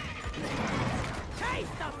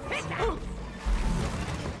 Taste the pickle.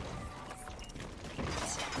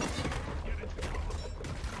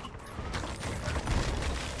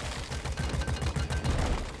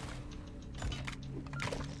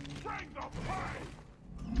 Bring the pay!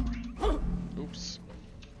 Oops.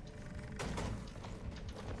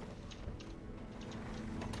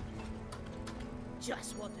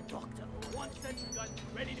 Just what the doctor. One sentry gun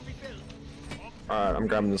ready to be filled. Alright, I'm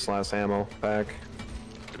grabbing this last ammo pack.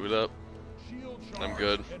 Do it up. Shield I'm charge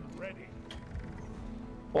good. and ready.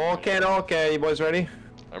 Okay, you boys ready?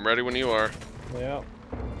 I'm ready when you are. Yeah.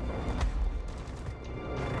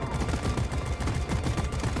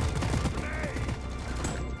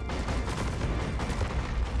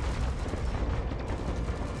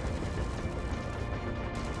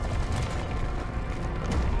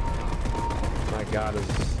 My god, does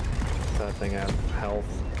that thing have health?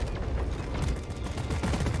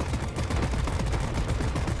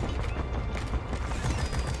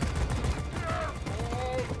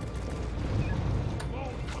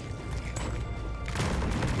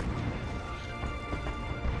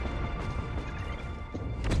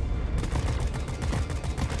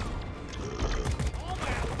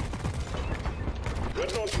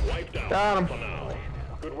 Dreadnought's wiped out Got him. for now.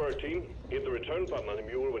 Good work, team. Hit the return button on the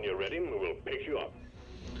mule when you're ready, and we will pick you up.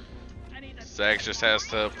 I need a Zach just has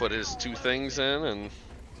to put his 2 things in and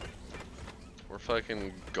we're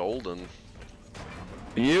fucking golden.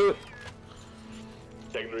 You.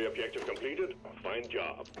 Secondary objective completed. Fine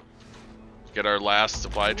job. Get our last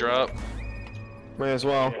supply drop. May as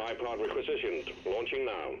well. Supply pod requisitioned. Launching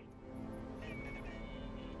now.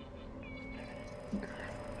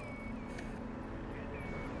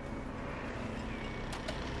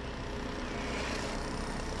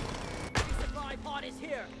 Supply pod is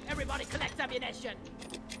here. Everybody collect ammunition.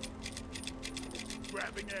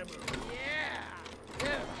 Grabbing ammo. Yeah.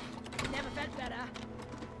 Good. Never felt better.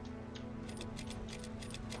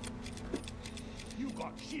 You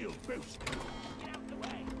got shield boosted. Get out the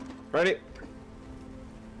way. Ready?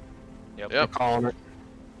 Yep. Calling it.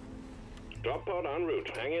 Drop pod en route.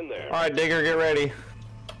 Hang in there. All right, Digger, get ready.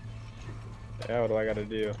 Yeah, what do I gotta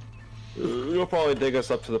do? You'll probably dig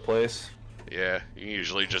us up to the place. Yeah, you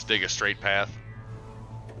usually just dig a straight path.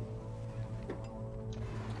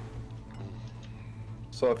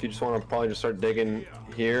 So if you just want to probably just start digging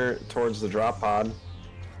here towards the drop pod.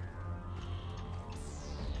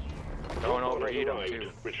 Don't overheat them Arrived.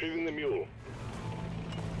 too. Retrieving the mule.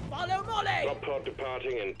 Follow Molly. Drop pod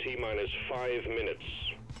departing in T-minus 5 minutes.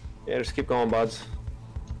 Yeah, just keep going, buds.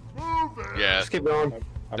 Move it. Yeah, Just keep going.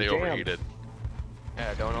 I'm they jammed. overheated.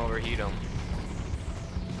 Yeah, don't overheat them.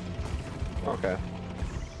 Okay.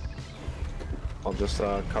 I'll just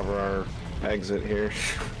cover our exit here.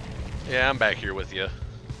 Yeah, I'm back here with you.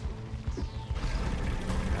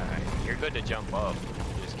 Alright, you're good to jump up.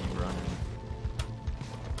 Just keep running.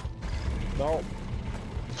 No.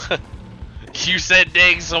 You said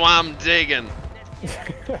dig, so I'm digging.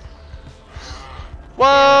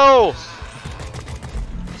 Whoa!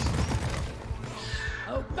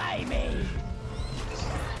 Obey me.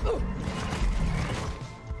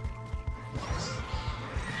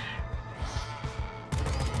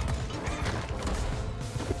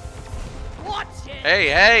 Watch it.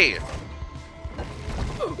 Hey!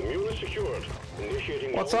 The mule is secured.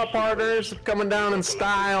 Initiating. What's up, partners? Coming down in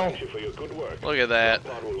style. Thank you for your good work. Look at that.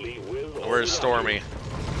 Pod will leave with or Where's without Stormy?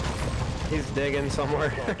 He's digging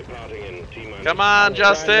somewhere. you. Pod departing in T-minus. Come on,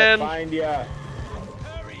 Justin! Find ya.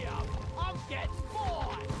 Hurry up. I'm getting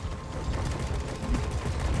bored.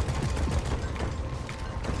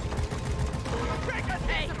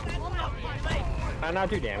 Hey, I'm not leaving. I not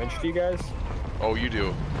do damage to you guys? Oh, you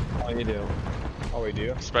do. Oh, you do. Oh, we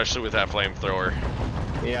do. Especially with that flamethrower.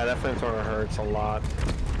 Yeah, that flamethrower hurts a lot.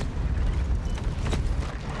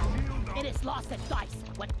 It is lost at dice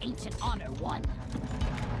what ancient honor won.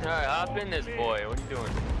 Alright, hop in this boy. What are you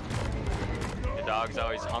doing? The dog's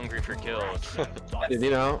always hungry for kills. You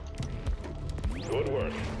know? Good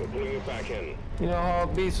work. We're pulling you back in. You know how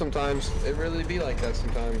it be sometimes. It really be like that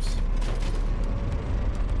sometimes.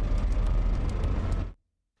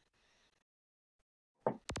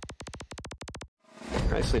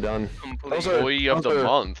 Nicely done. Those are Employee of the those are-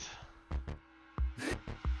 month.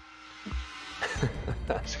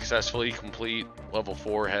 Successfully complete level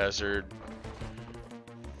 4 hazard.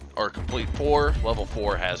 Or complete 4 level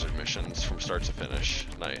 4 hazard missions from start to finish.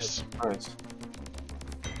 Nice. Nice.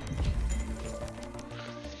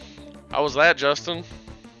 How was that, Justin?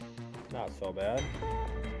 Not so bad.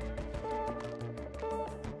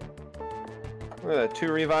 Look at that,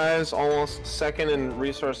 2 revives, almost second in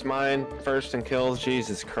resource mine, first in kills.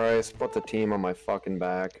 Jesus Christ, put the team on my fucking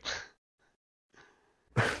back.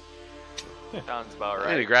 Sounds about I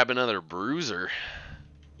need to right. grab another bruiser.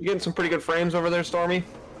 You getting some pretty good frames over there, Stormy?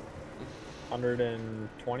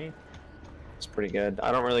 120? It's pretty good.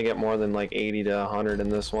 I don't really get more than like 80 to 100 in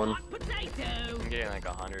this one. Hot potato. I'm getting like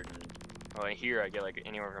 100. Oh, and here I get like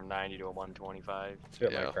anywhere from 90 to 125. It's a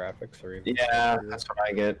bit Yeah. my graphics or even. Yeah, that's what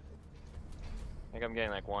I get. I think I'm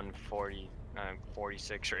getting like 140,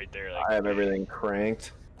 46 right there. Like, I have everything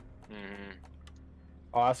cranked. mhm.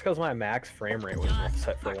 Oh, that's because my max frame rate was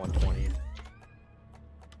set for 120.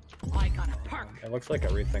 I got a perk. It looks like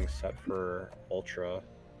everything's set for ultra.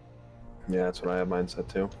 Yeah, that's what I have mine set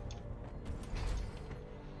to.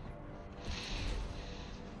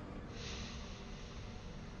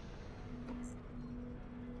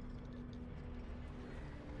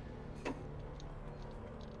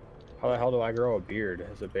 How the hell do I grow a beard?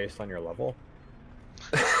 Is it based on your level?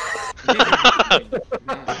 It's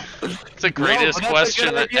the greatest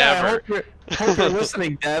question ever. I hope you're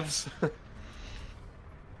listening, devs.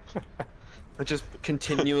 It just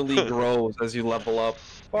continually grows as you level up.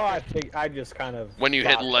 Well, I think I just kind of. When you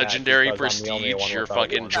hit thought that legendary because I'm the only prestige, one you're without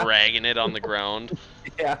fucking one. dragging it on the ground.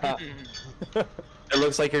 Yeah. It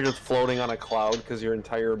looks like you're just floating on a cloud because your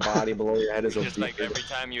entire body below your head is a Just like beard. every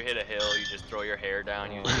time you hit a hill, you just throw your hair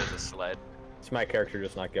down, you use it as a sled. Does my character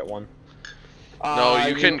just not get one? No,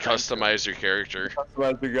 you can customize your character.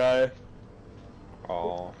 Customize the guy.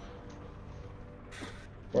 call.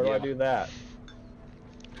 Where do I do that?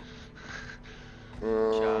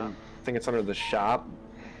 I think it's under the shop.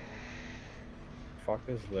 Fuck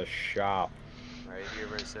is the shop? Right here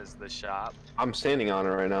where it says the shop. I'm standing on it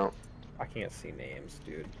right now. I can't see names,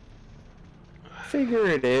 dude. Figure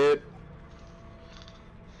it out.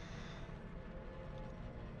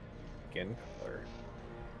 Skin color.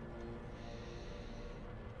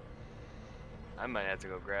 I might have to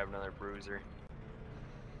go grab another bruiser.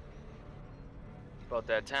 About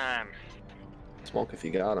that time. Smoke if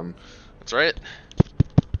you got him. That's right.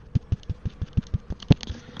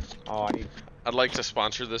 Oh, I need. I'd like to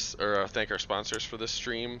sponsor this, or thank our sponsors for this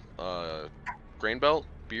stream. Grain Belt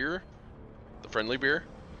Beer, the friendly beer.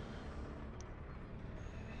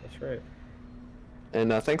 That's right.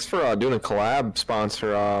 And thanks for doing a collab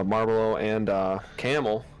sponsor, Marlboro and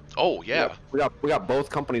Camel. Oh yeah. We got both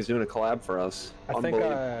companies doing a collab for us. I think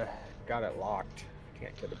I got it locked.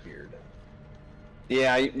 Can't get a beard.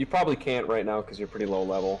 Yeah, you probably can't right now because you're pretty low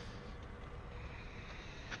level.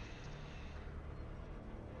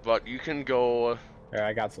 But you can go. Yeah,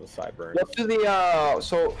 I got some sideburns. What do the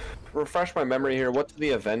so refresh my memory here? What do the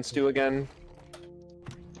events do again?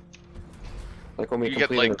 Like when we You get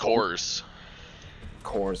complete like cores.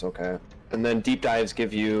 Cores, okay. And then deep dives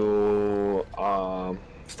give you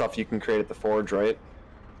stuff you can create at the forge, right?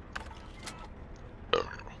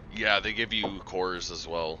 Yeah, they give you cores as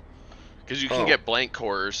well. Because you can Oh. get blank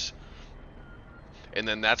cores, and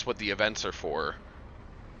then that's what the events are for.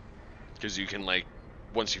 Because you can, like,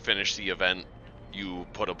 once you finish the event, you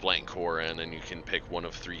put a blank core in, and you can pick one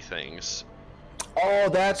of 3 things. Oh,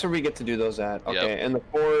 that's where we get to do those at. Okay, Yep. and the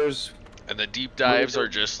cores. And the deep dives are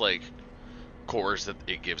just, like, cores that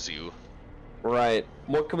it gives you. Right.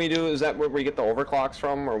 What can we do? Is that where we get the overclocks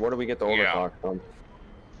from, or where do we get the Yeah. overclock from?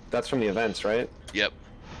 That's from the events, right? Yep.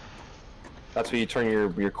 That's what you turn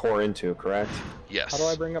your core into, correct? Yes. How do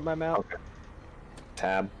I bring up my map? Okay.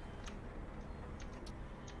 Tab.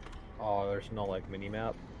 Oh, there's no like mini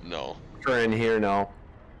map. No. Or in here, no.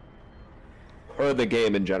 Or the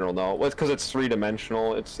game in general, no. Well, it's because it's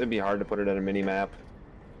 3-dimensional. It'd be hard to put it in a mini map.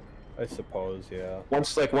 I suppose, yeah.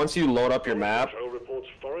 Once you load up your map, Control reports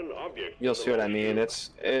foreign objects you'll see what I mean.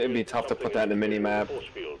 It'd be tough to put that in a mini map. Force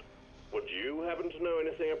field. Would you happen to know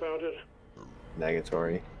anything about it?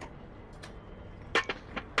 Negatory.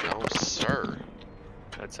 No, sir.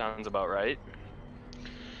 That sounds about right.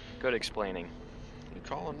 Good explaining. You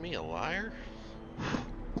calling me a liar?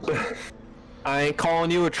 I ain't calling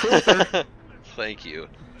you a truther. Thank you.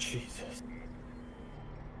 Jesus.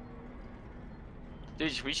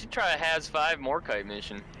 Dude, we should try a Has 5 Morkite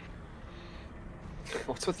mission.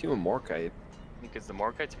 What's with you and Morkite? Because the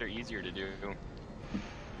Morkites are easier to do.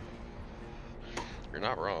 You're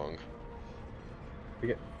not wrong. We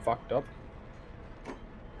get fucked up.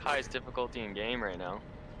 Highest difficulty in game right now.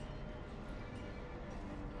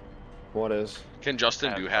 What is? Can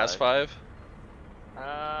Justin do Has Has 5?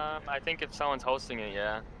 I think if someone's hosting it,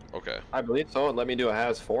 yeah. Okay. I believe so. Let me do a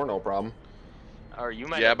Has 4, no problem. Or you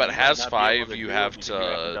might. Yeah, have, but you might Has not be able 5, to you do it have because you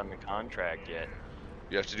haven't to. done the contract yet.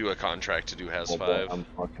 You have to do a contract to do Has Oh, boy, 5. I'm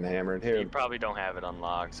fucking hammered here. You probably don't have it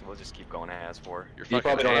unlocked, so we'll just keep going to Has 4. You're You fucking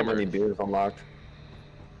probably don't have any hammered. beers unlocked.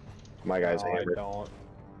 My guy's No, I hammered. don't.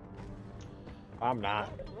 I'm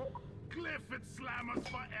not. Cliff and slammers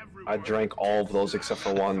for everyone. I drank all of those except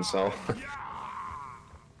for one, so.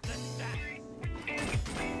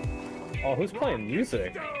 Oh, who's playing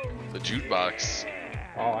music? The jukebox.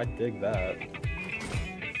 Oh, I dig that.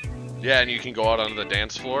 Yeah, and you can go out onto the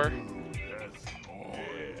dance floor.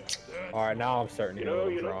 Alright, now I'm starting to You get a know,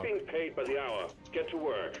 little you're not drunk. being paid by the hour. Get to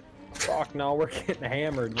work. Fuck, no, we're getting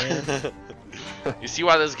hammered, man. You see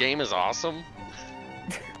why this game is awesome?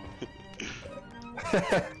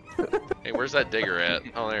 Hey, where's that digger at?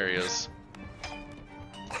 Oh, there he is.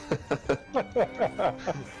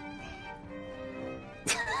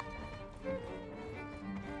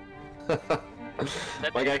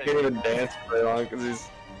 My guy can't even dance very long because he's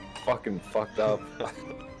fucking fucked up.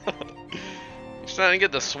 You're starting to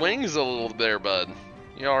get the swings a little there, bud.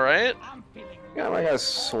 You alright? Yeah, my guy's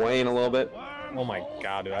swaying a little bit. Oh my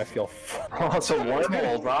god, dude, I feel Oh, some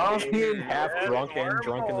wormholes, huh? being half drunk and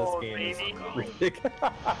drunk in this game is ridiculous.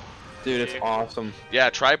 Dude, it's awesome. Yeah,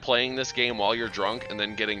 try playing this game while you're drunk and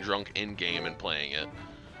then getting drunk in-game and playing it.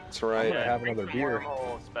 That's right. I have another beer.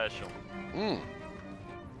 Wormhole special. Mmm.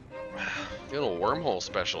 Little wormhole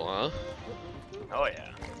special, huh? Oh yeah.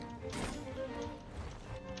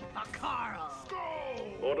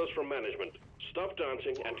 Orders from management. Stop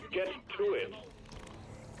dancing and get to it.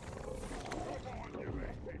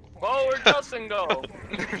 Whoa, where'd Justin go?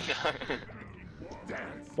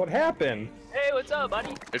 What happened? Hey, what's up,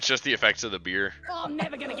 buddy? It's just the effects of the beer. Oh, I'm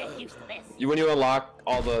never gonna get used to this. When you unlock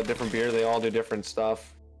all the different beer, they all do different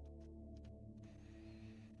stuff.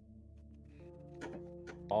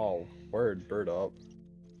 Oh, word, bird up.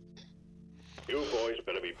 You boys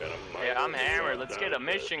better be better. Yeah, I'm hammered. Let's get a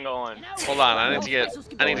mission going. Hold on, I need to get a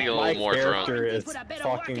little My more drunk. character is Put a bit of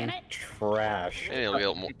work in fucking it. trash. I need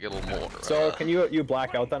to get a little more. So can you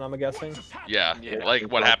black out then? I'm guessing. Yeah, Yeah. like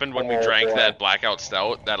what happened when we Oh, drank boy. that blackout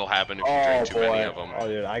stout. That'll happen if you Oh, drink too many boy. of them. Oh,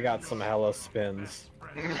 dude, I got some hella spins.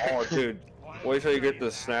 Oh, dude. Wait till you get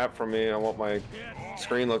the snap from me on what my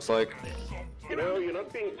screen looks like. You know, you're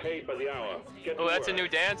not being paid by the hour. Get to Oh, that's a work. new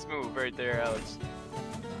dance move right there, Alex.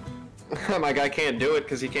 My guy can't do it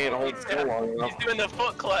because he can't hold still long enough. He's doing the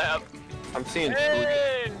foot clap. I'm seeing.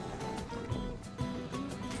 Hey!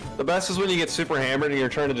 The best is when you get super hammered and you're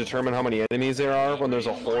trying to determine how many enemies there are when there's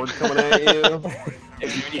a horde coming at you.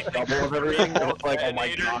 And you need double of everything. And it's like, oh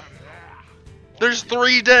my god. There's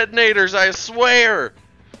 3 detonators, I swear!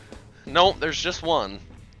 Nope, there's just one.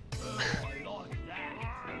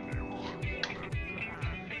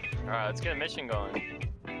 Alright, let's get a mission going.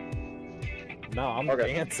 No, I'm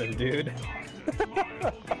Okay. dancing, dude.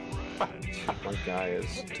 My guy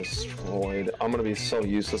is destroyed. I'm gonna be so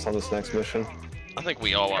useless on this next mission. I think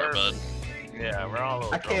we all are, bud. Yeah, we're all a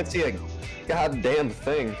little I can't see a goddamn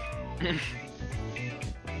thing.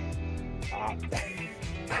 Ah.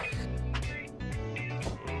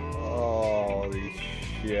 Holy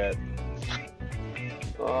shit.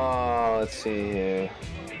 Oh, let's see here.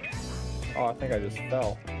 Oh, I think I just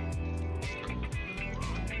fell.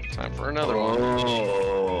 Time for another one.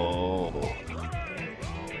 Oh.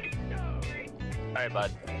 Alright,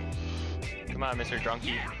 bud. Come on, Mr.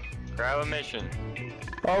 Drunkie. Grab a mission.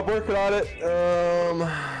 I'm working on it.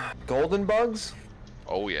 Golden bugs?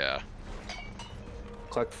 Oh yeah.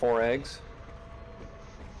 Collect 4 eggs.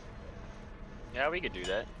 Yeah, we could do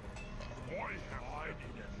that.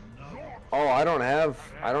 Oh, I don't have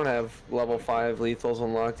level 5 lethals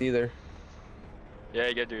unlocked either. Yeah,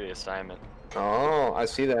 you gotta do the assignment. Oh, I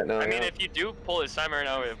see that now. I mean, yeah. if you do pull the assignment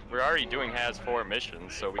right now, we're already doing has 4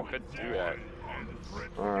 missions, so we could do that.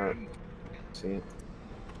 Alright. See.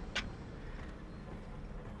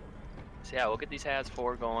 So yeah, we'll get these has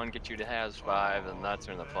 4 going, get you to has 5, and that's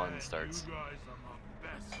when the fun starts. You guys are my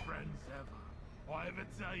best friends ever. Why ever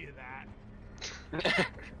tell you that?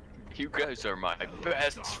 You guys are my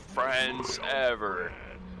best friends ever.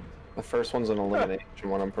 The first one's an elimination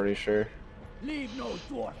one, I'm pretty sure. Leave no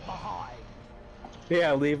dwarf behind.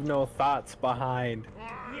 Yeah, leave no thoughts behind.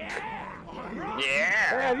 Yeah.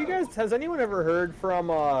 Yeah! Have you guys? Has anyone ever heard from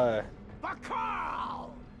Bacal.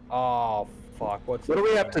 Oh fuck! What's What do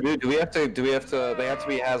his we have name? to do? They have to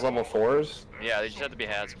be has level 4s? Yeah, they just have to be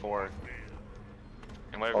has 4.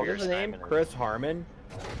 And whatever Oh, your What's his name? assignment is. Chris Harmon.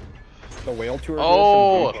 The whale tour.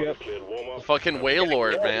 Oh! Ship. Cleared warm-up. Fucking whale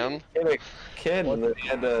lord, man. He had a kid and then he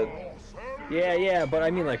had to. Yeah, but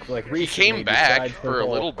I mean like recently. came back besides for the a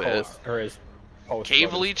whole little bit. post- or his post Cave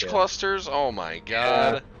brother's leech kid. clusters? Oh my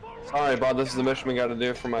god. Sorry, bud. This is the mission we got to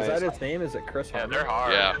do for my. Is that his name? Is it Chris Yeah, Harmon? they're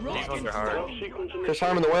hard. Yeah. These ones are hard. Sequence Chris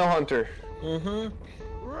Harmon, the whale hunter. Mm-hmm.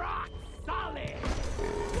 Rock solid.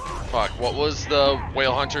 Fuck, what was the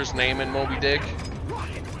whale hunter's name in Moby Dick?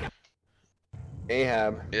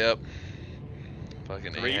 Ahab. Yep.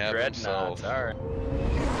 Fucking 3 Ahab dreadnoughts. himself. Alright.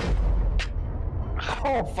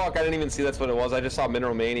 Oh fuck! I didn't even see that's what it was. I just saw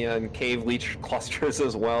Mineral Mania and cave leech clusters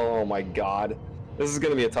as well. Oh my god, this is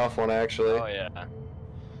gonna be a tough one actually. Oh yeah.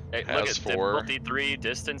 Hey, Has look at 4. difficulty 3,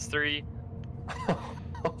 distance 3.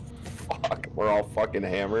 Fuck, we're all fucking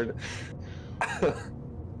hammered.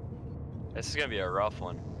 This is gonna be a rough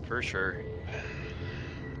one, for sure.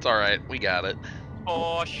 It's alright, we got it.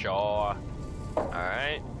 Oh, sure.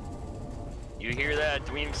 Alright. You hear that?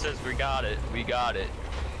 Dweem says we got it. We got it.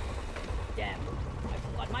 Damn. I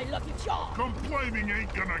forgot my lucky charm. Complaining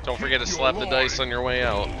ain't gonna Don't keep forget to you slap the alive. dice on your way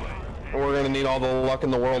out. We're gonna need all the luck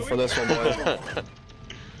in the world for this one, boys.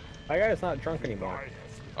 My guy's not drunk anymore.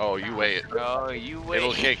 Oh, you wait. Oh, you wait.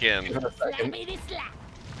 It'll kick in. Slappity slap.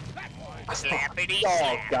 Slappity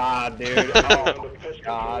Oh god, dude. Oh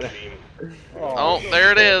god. Oh,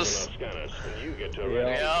 there it is.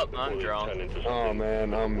 Yep, I'm drunk. Oh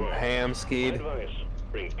man, I'm ham skied. Advice: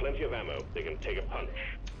 bring plenty of ammo. They can take a punch.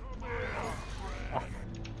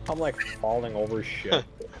 I'm like falling over shit.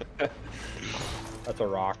 That's a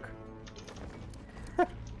rock.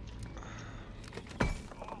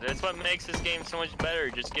 That's what makes this game so much better.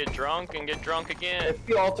 Just get drunk and get drunk again. It's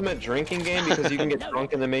the ultimate drinking game because you can get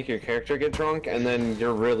drunk and then make your character get drunk, and then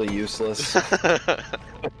you're really useless. It's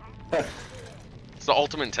the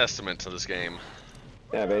ultimate testament to this game.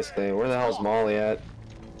 Yeah, basically. Where the hell's Molly at?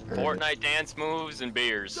 Fortnite dance moves and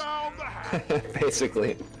beers. Down the hatch.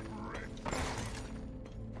 Basically.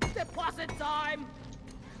 Deposit time!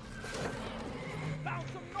 Found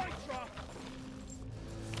some nitra!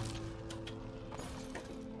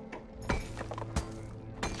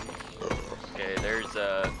 Okay, there's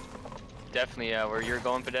definitely where you're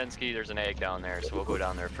going, Podensky. There's an egg down there, so we'll go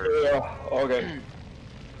down there first. Yeah, okay.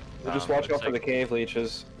 We'll just watch looks out for the like- cave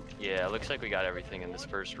leeches. Yeah, it looks like we got everything in this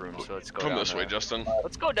first room, so let's go Come down this way, there. Justin.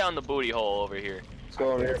 Let's go down the booty hole over here. Let's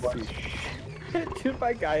go over here, buddy. Dude,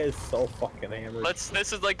 my guy is so fucking hammered.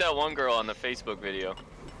 This is like that one girl on the Facebook video.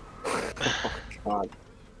 God.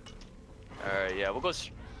 Alright, yeah, we'll go.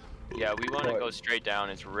 Yeah, we want to go straight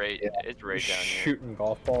down. It's right. Yeah. It's right down here. Shooting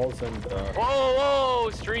golf balls and. Whoa, whoa,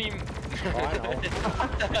 stream. Oh, I know.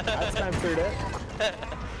 I censored it.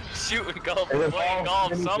 Shooting golf, And then playing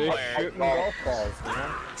golf somewhere. Shooting golf balls, you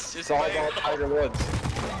know? It's It's just all playing about golf. Tiger Woods.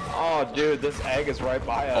 Oh, dude, this egg is right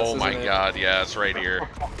by us. Oh my isn't it? god, yeah, it's right here.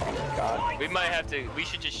 God. We might have to. We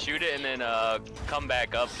should just shoot it and then come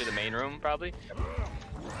back up to the main room, probably.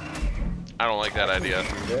 I don't like that idea.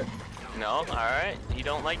 Shoot it. No, all right. You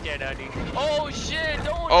don't like that, Daddy. Oh shit!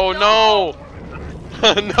 Don't. Oh no!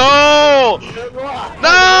 No! No!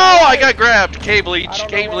 I got grabbed. Cave leech. I don't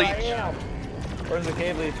Cave know where I leech. am. Where's the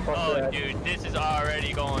cave leech? Fuck Oh, that. dude, this is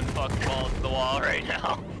already going fucking balls to the wall right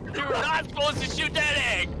now. You're not supposed to shoot that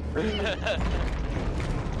egg.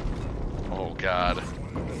 Oh god.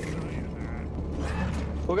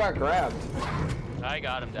 Who got grabbed? I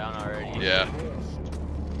got him down already. Yeah.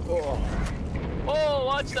 Oh. Oh,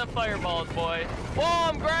 watch the fireballs, boy. Oh,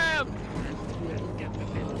 I'm grabbed.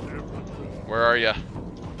 Where are ya?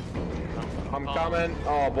 I'm coming.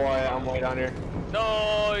 Oh boy, I'm way down here.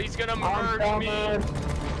 No, he's gonna I'm murder me. coming.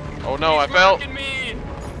 Oh no, I He's fell. murking me.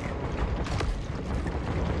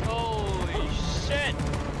 Holy shit.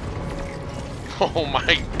 Oh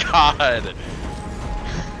my god.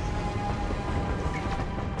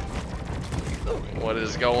 What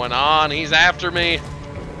is going on? He's after me.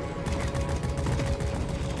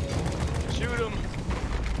 Shoot him.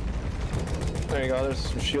 There you go. There's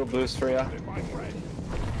some shield boost for you.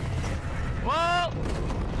 Whoa.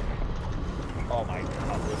 Oh my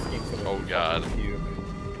god, this game's gonna Oh be god. fucking huge.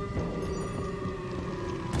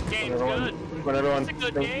 Game's everyone- good. When everyone It's a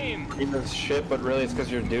good game. thinks this shit, but really it's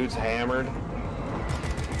because your dude's hammered.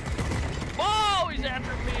 Whoa, he's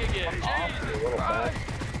after me again. A Jesus little Christ. bit.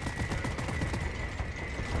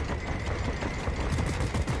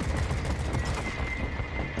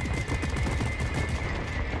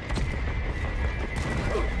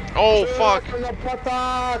 Oh fuck. From the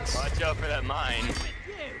buttocks! Watch out for that mine.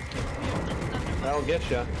 That'll get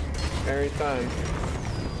you every time.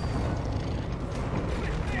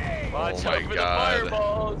 Watch Oh out my for God. the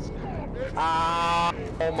fireballs. Ah!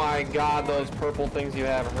 Oh my god, those purple things you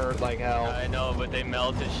have hurt like hell. I know, but they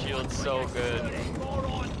melt his shield so good.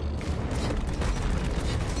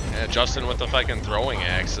 Yeah, Justin with the fucking throwing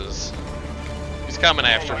axes. He's coming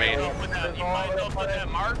after me. You might as well put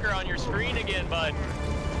that marker on your screen again, bud.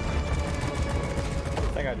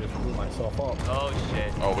 I think I just blew myself up. Oh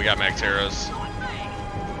shit. Oh, we got Macteras.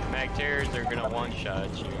 Magteras are gonna one-shot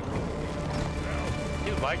you.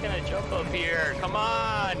 Dude, why can't I jump up here? Come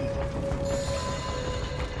on!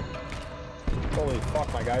 Holy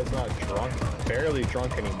fuck, my guy's not drunk. Barely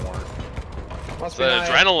drunk anymore. It's Must be the nice.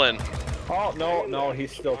 adrenaline. Oh, no, no,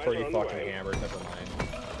 he's still pretty fucking hammered. Never mind.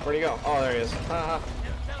 Where'd he go? Oh, there he is. Haha.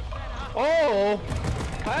 Oh!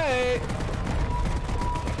 Hey!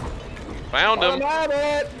 Found I'm him. at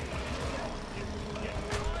it!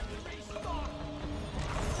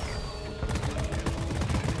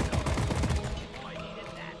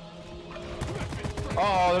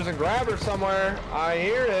 Oh, there's a grabber somewhere. I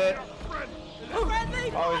hear it.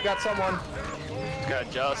 Oh, he's got someone. He's got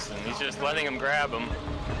Justin. He's just letting him grab him.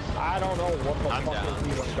 I don't know what the I'm fuck down. is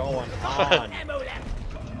even going on.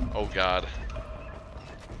 Oh god.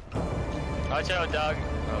 Watch out, dog.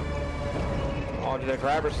 Oh. Oh, the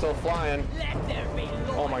grabber's still flying.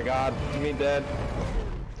 Oh my god, me dead.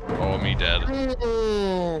 Oh, me dead.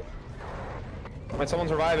 Wait,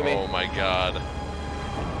 someone's reviving me. Oh my god.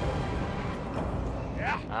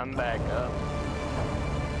 I'm back up.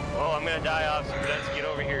 Oh, I'm gonna die off, so let's get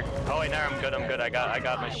over here. Oh wait, there, I'm good, I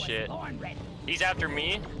got my shit. He's after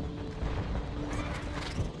me.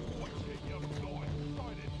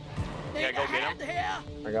 Yeah, go get him.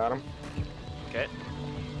 I got him. Okay.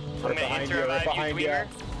 I'm Right gonna behind enter you, right revive you, behind you. Dweeber.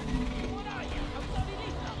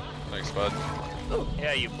 Thanks, bud.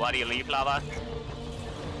 Yeah, you bloody leaf lava. I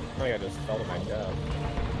think I just fell to my death.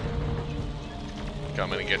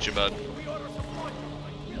 Coming to get you, bud.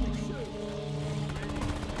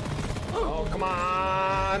 Oh, come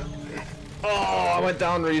on! Oh, I went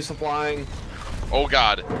down resupplying. Oh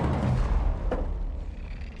god.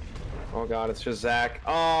 Oh god, it's just Zach.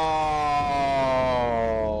 Oh!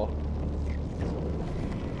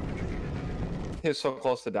 He was so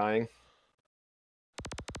close to dying.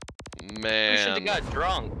 We should Man. have got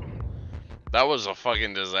drunk. That was a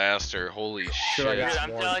fucking disaster. Holy shit. Dude, I'm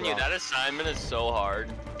telling you, that assignment is so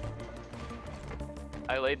hard.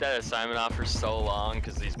 I laid that assignment off for so long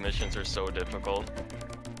because these missions are so difficult.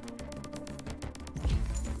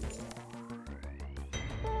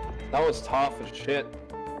 That was tough as shit.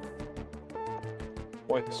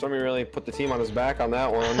 Boy, Stormy really put the team on his back on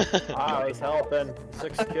that one. Ah, he's helping.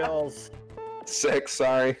 6 kills. 6,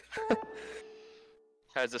 sorry.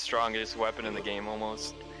 Has the strongest weapon in the game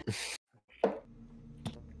almost.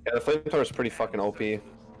 Yeah, the flamethrower is pretty fucking OP. That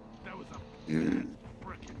was a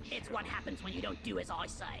It's what happens when you don't do as I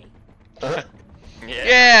say.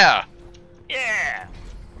 Yeah! Yeah!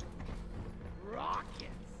 Rocket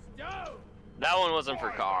stone. That one wasn't for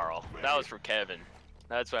Carl. That was for Kevin.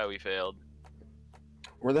 That's why we failed.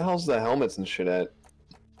 Where the hell's the helmets and shit at?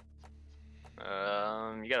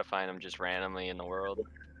 You gotta find them just randomly in the world.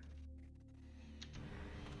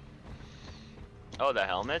 Oh, the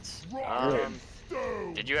helmets?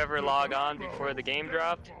 Did you ever log on before the game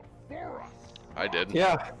dropped? I did.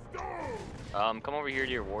 Yeah. Come over here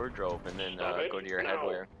to your wardrobe and then go to your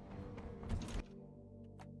headwear.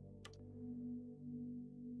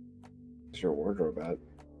 Where's your wardrobe at?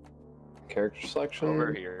 Character selection?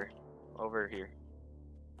 Over here. Over here.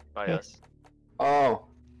 By us. Oh.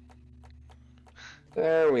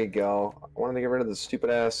 There we go. I wanted to get rid of the stupid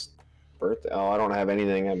ass birthday. Oh, I don't have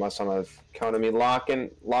anything. I must not have counted me logging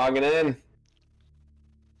in.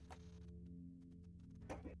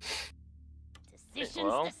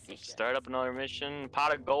 Well, start up another mission.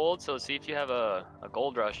 Pot of gold, so see if you have a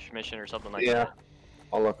gold rush mission or something like that.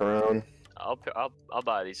 I'll look around. I'll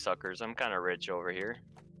buy these suckers. I'm kind of rich over here.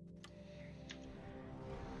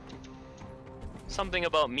 Something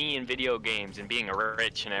about me in video games and being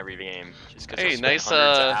rich in every game. Just because Hey, nice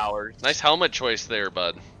hours. nice helmet choice there,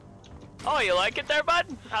 bud. Oh, you like it there, bud?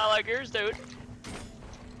 I like yours, dude.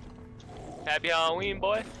 Happy Halloween,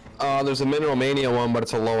 boy. There's a Mineral Mania one, but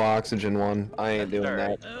it's a low oxygen one. I ain't doing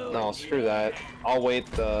Alright. that. No, screw that. I'll wait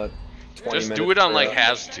the 20 Just minutes. do it on for, like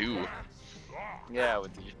Has 2. Yeah,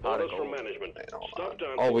 with the pot of Orders from gold. management. Hold Stop on.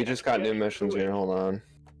 dancing Oh, we and just got get new missions to here. it. Hold on.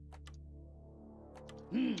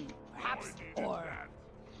 Perhaps, or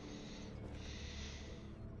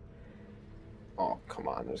Oh, come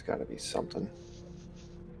on. There's got to be something.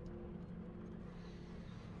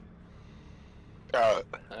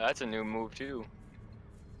 That's a new move too.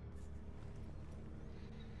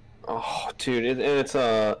 Oh, dude, it's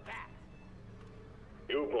a.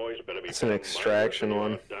 You boys better be It's an extraction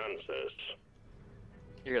one. dancers.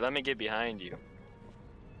 Here, let me get behind you.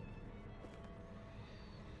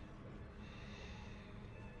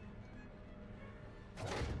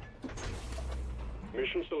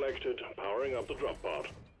 Mission selected. Powering up the drop pod.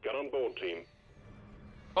 Get on board, team.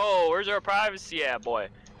 Oh, where's our privacy at, boy?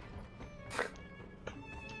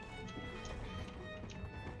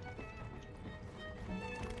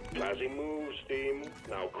 Classy moves, team.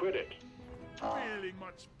 Now quit it. really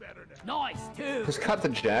much better now. nice too. Who's got the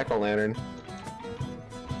jack-o'-lantern?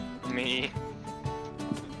 Me.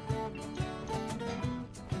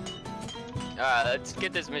 Alright, let's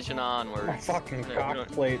get this mission onwards. My fucking We cock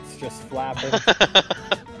don't- plate's just flapping.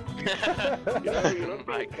 You know, you're not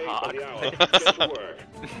My being paid cock. by the hour. Get to work.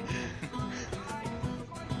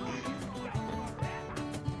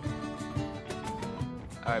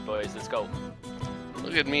 Alright, boys, let's go.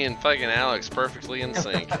 Look at me and fucking Alex perfectly in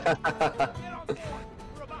sync. We're about to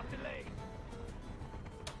leave.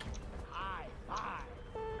 High five.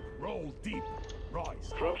 Roll deep.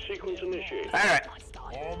 Rise. Drop sequence initiated. Alright. Nice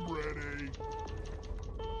start. I'm ready.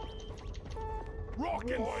 Rock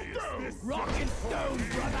and stone. This Rock and stone,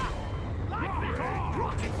 brother. Like me,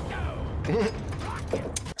 rock and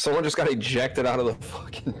stone. Someone just got ejected out of the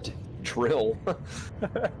fucking drill.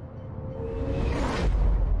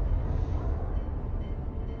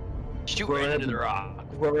 Shoot Go right ahead. into the rock.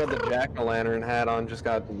 Whoever had the jack-o'-lantern hat on just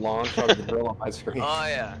got launched out of the drill on my screen. Oh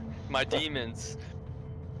yeah, my demons.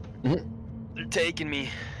 They're taking me.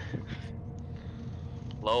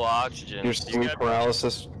 Low oxygen. Your sleep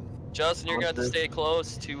paralysis. Justin, you're gonna have to monster. stay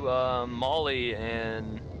close to Molly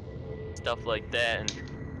and stuff like that, and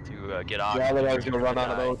to get Yeah, oxygen. otherwise you'll run out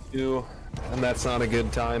of Die. those too. And that's not a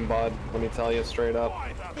good time, bud. Let me tell you straight up.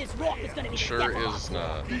 This rock is gonna be Sure death is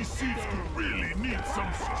not. These seats could really need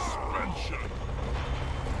some suspension.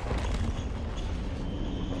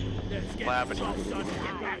 What happened?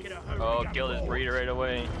 Oh, killed his breeder right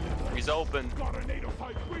away. He's open. Got a native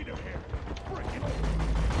type breeder here. Bring it.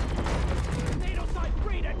 NATO side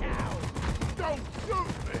breeder down! Don't shoot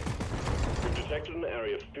me. You've detected an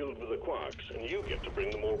area filled with the quarks, and you get to bring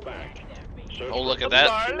them all back. Search Oh, look for at that.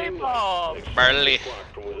 Barley Bob. extract Barley. the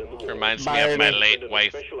quark from within the wall. Reminds me of my late Send a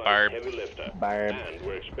wife, specialized Barb. heavy lifter, Barb. and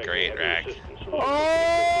we're expecting Great heavy rack. assistance.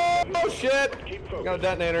 Oh shit! Keep Got a focused.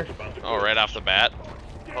 detonator. It's about to Oh, go. right off the bat.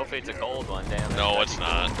 Hopefully it's a gold one, damn. No, it's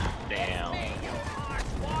not. Damn.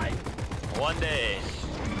 One day.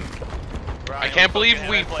 I can't believe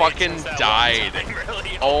we fucking died.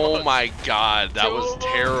 Oh my god, that was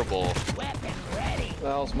terrible. Weapon ready! What the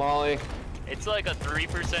hell's Molly? It's like a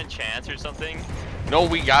 3% chance or something. No,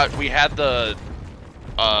 we had the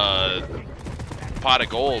pot of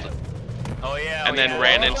gold, Oh yeah. and then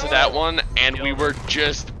ran into that one, and we were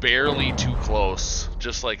just barely too close,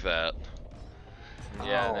 just like that.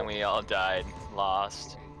 Yeah, and then we all died,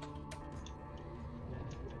 lost.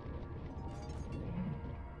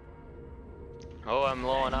 Oh, I'm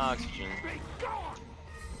low on oxygen.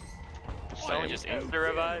 Someone just insta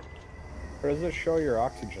revive? Where does it show your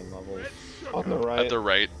oxygen levels? On the right. At the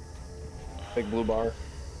right. Big blue bar.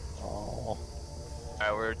 Oh.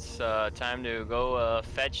 Alright, well, it's time to go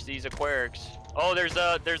fetch these aquarics. Oh, there's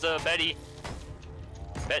a Betty.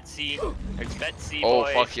 Betsy. There's Betsy, Oh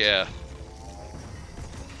boys. fuck yeah.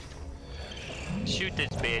 Shoot this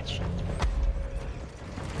bitch.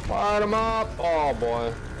 Light him up! Oh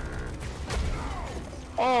boy.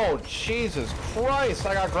 Oh Jesus Christ!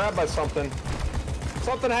 I got grabbed by something.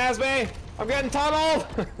 Something has me! I'm getting tunneled!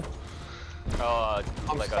 Oh,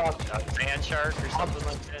 I'm like stuck. a sand shark or I'm something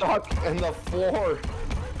like that. stuck in the floor.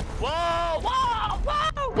 Whoa! Whoa!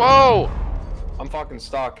 Whoa! Whoa! I'm fucking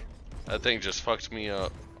stuck. That thing just fucked me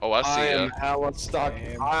up. Oh, I I see am ya. hella stuck.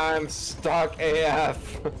 Damn. I'm stuck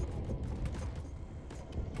AF.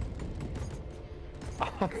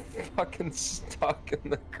 I'm fucking stuck in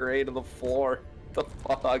the grate of the floor. The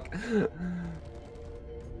fuck?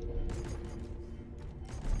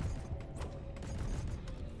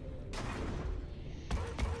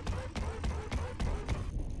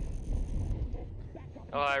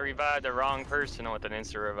 Oh, I revived the wrong person with an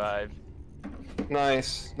insta revive.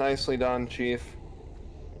 Nice. Nicely done, Chief.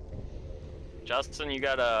 Justin, you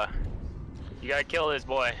gotta kill this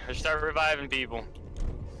boy. Or start reviving people.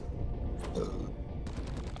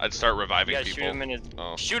 I'd start You reviving gotta people. shoot him in his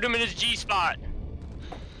Oh. shoot him in his G spot.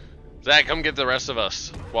 Zach, come get the rest of us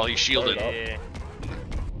while he's shielded. Yeah.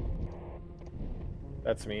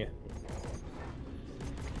 That's me.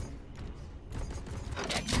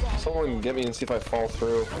 Someone get me and see if I fall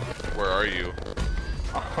through. Where are you?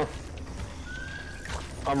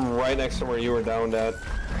 I'm right next to where you were downed at.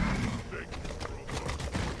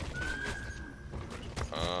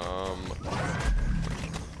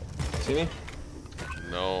 See me?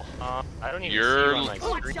 No. I don't even You're- see you on my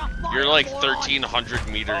screen. You're like 1,300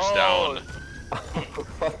 meters down. You're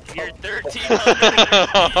 1,300 feet.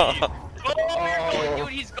 Oh, dude,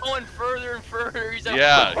 he's going further and further. He's at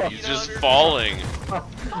Yeah, 1,500 he's just feet. falling.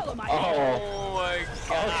 Follow my Oh my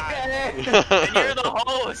god. Okay. And you're the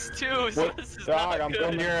host too, so What- this is Dog, not I'm good.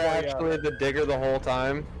 going You're actually the digger the whole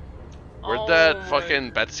time. Where'd Oh that my-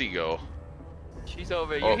 fucking Betsy go? She's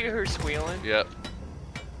over. You Oh. hear her squealing? Yep.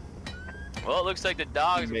 Well, it looks like the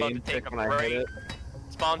dog's about to Main take pick a when I hit break. it.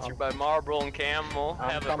 Sponsored by Marlboro and Camel. I'm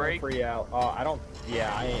Have a coming break. for you out. Oh, I don't.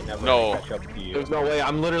 Yeah, I ain't never No. gonna catch up to you. There's no way.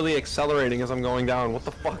 I'm literally accelerating as I'm going down. What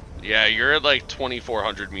the fuck? Yeah, you're at like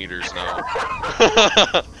 2,400 meters now.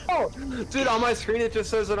 Oh, dude, on my screen it just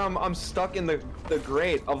says that I'm stuck in the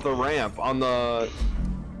grate of the ramp on the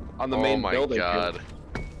Oh main my building. god.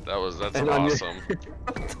 That's And on your- awesome.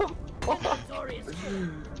 Victorious.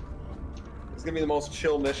 It's gonna be the most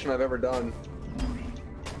chill mission I've ever done.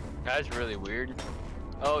 That's really weird.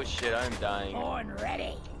 Oh shit, I'm dying. Horn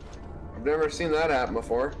ready. I've never seen that happen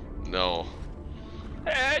before. No.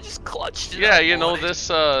 Hey, I just clutched it Yeah, up, you know, boys.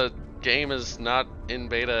 this game is not in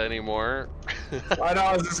beta anymore. I know.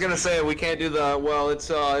 I was just gonna say we can't do the. Well,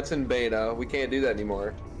 it's in beta. We can't do that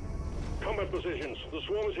anymore. Combat positions. The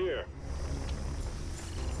swarm is here.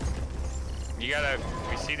 You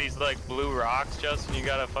see these like blue rocks, Justin? You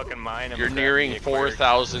gotta fucking mine them. You're and grab nearing the aquarium.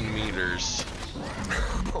 4,000 meters.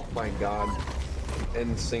 Oh my god.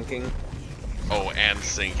 And sinking. Oh, and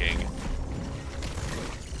sinking.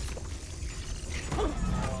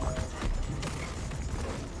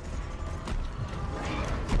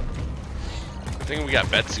 I think we got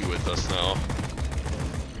Betsy with us now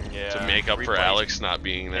Yeah. to make up for replace- Alex not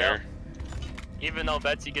being there. Even though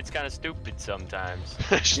Betsy gets kind of stupid sometimes.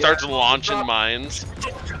 She starts launching mines.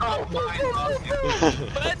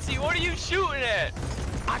 Betsy, what are you shooting at?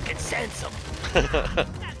 I can sense them.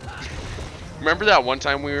 Remember that one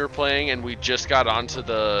time we were playing and we just got onto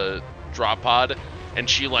the drop pod and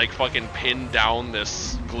she like fucking pinned down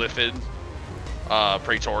this glyphid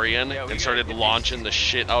Praetorian and started launching the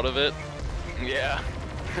shit out of it? Yeah.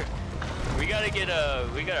 we gotta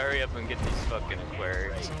hurry up and get these fucking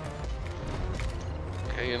aquariums.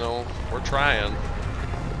 Okay, you know, we're trying.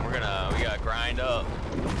 We gotta grind up.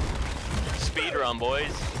 Speed run,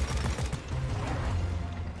 boys.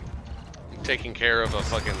 I'm taking care of a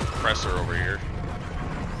fucking compressor over here.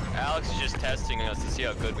 Alex is just testing us to see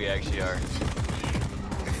how good we actually are.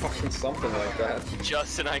 Fucking something like that.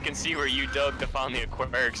 Justin, I can see where you dug to find the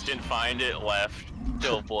aquariums, didn't find it, left.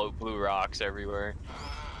 Still blue rocks everywhere.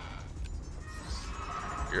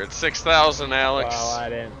 You're at 6,000, Alex. Wow, I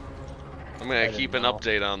didn't. I'm gonna keep an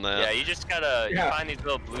update on that. Yeah, you just gotta you find these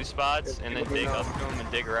little blue spots and then dig up to them and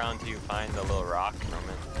dig around till you find the little rock from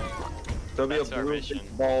it. There'll be That's a our blue mission.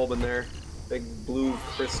 big bulb in there. Big blue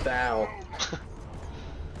crystal.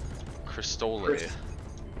 Crystole.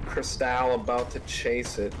 Crystal about to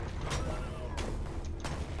chase it.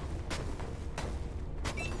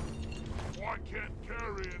 I can't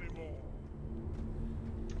carry anymore.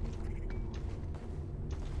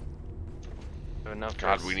 Enough for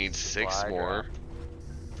God, us we need to 6 fly more. around.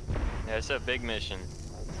 Yeah, it's a big mission.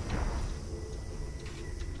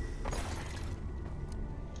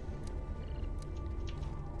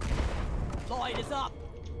 Light is up.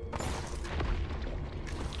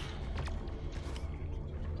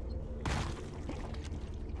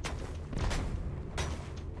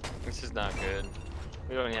 This is not good.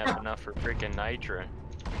 We don't even have enough for freaking nitra.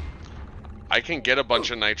 I can get a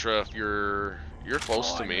bunch of nitra if you're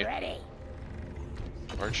close to me, Ready.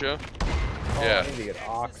 aren't you? Oh, Yeah. I need to get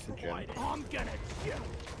oxygen. I'm gonna shoot.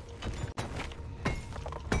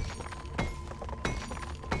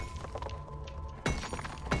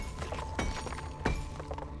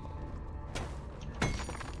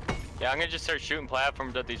 Yeah, I'm gonna just start shooting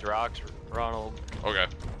platforms at these rocks, Ronald. Okay.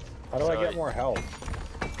 How do I Sorry. get more health?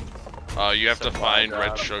 You have to Supply find red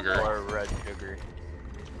drop sugar. Or red sugar.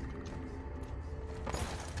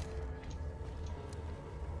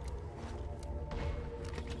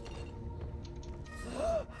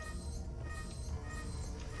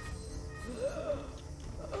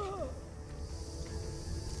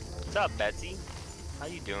 What's up, Betsy? How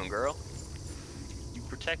you doing, girl? You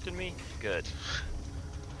protected me? Good.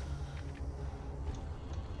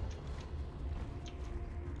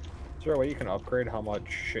 Is there a way you can upgrade how much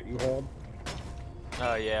shit you hold?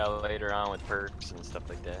 Oh yeah, later on with perks and stuff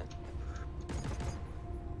like that.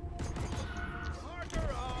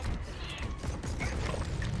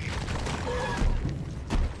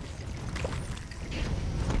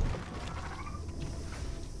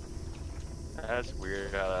 That's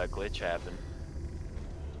weird how that glitch happened.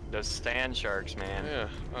 Those stand sharks, man. Yeah.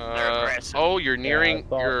 They're aggressive. Oh, you're nearing. I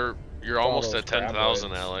thought- You're almost those at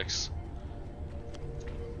 10,000, graboids. Alex.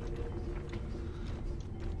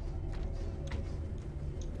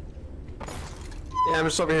 Yeah, I'm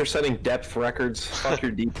just over here setting depth records. Fuck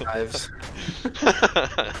your deep dives.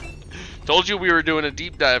 Told you we were doing a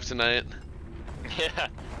deep dive tonight. Yeah,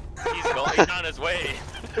 he's on his way.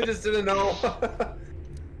 I just didn't know.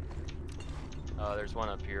 Oh, there's one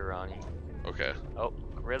up here, Ronnie. Okay. Oh,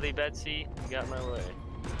 really, Betsy? You got my way.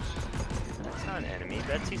 That's not an enemy.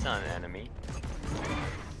 Betsy's not an enemy.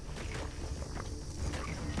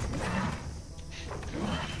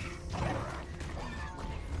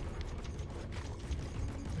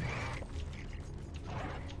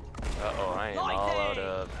 Uh-oh, I am all out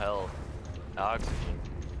of health. Oxygen.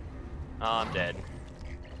 Oh, I'm dead.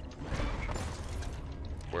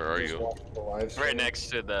 Where are you? Right next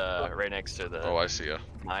to the Oh, I see ya.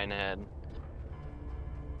 mine head.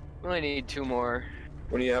 We only need 2 more.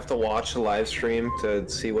 When you have to watch the live stream to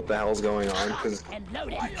see what the hell's going on, because And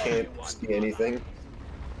load I it. can't see anything.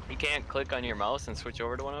 You can't click on your mouse and switch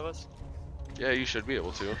over to one of us? Yeah, you should be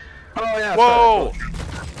able to. Oh yeah. Whoa!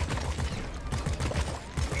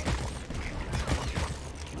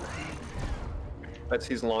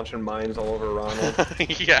 Betsy's launching mines all over Ronald.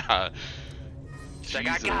 Yeah. She's like,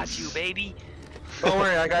 I got you, Jesus. baby. Don't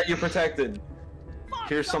worry, I got you protected.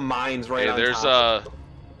 Here's some mines right Hey, on there's top.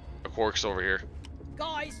 a Quarks over here.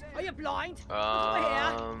 Guys, are you blind? Look over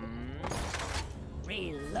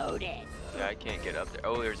here. Reloaded. Yeah, I can't get up there.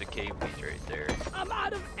 Oh, there's a cave beach right there. I'm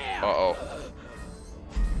out of air. Uh-oh.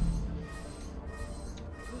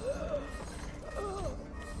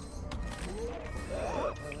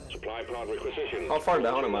 Supply pod requisition. How far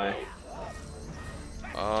down am I?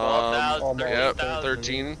 12,000, Yep, 13,000.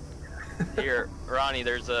 13. Here, Ronnie,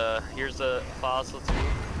 here's a fossil too.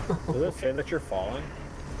 Does it say that you're falling?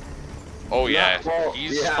 Oh yeah, Well,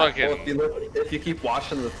 he's yeah, fucking. well, if you keep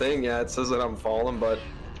watching the thing, yeah, it says that I'm falling, but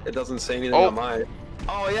it doesn't say anything Oh. on mine.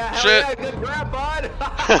 Oh yeah, hell Shit. yeah, good grab, bud.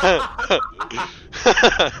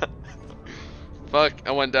 Fuck,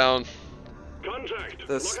 I went down. Contact. This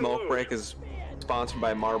Lock and smoke load. break is sponsored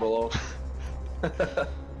by Marlboro.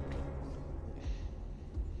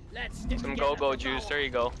 Let's stick Some together go-go for juice. power. There you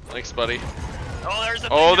go. Thanks, buddy. Oh, there's the.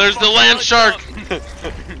 Oh, thing there's that the fucking land Alex shark.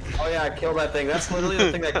 jumped. Oh yeah, I killed that thing. That's literally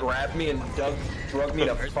the thing that grabbed me and drug me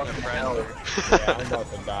to There's fucking my hell. Yeah, I'm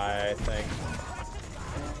about to die, I think.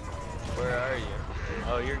 Where are you?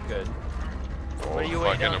 Oh, you're good. Oh, What are you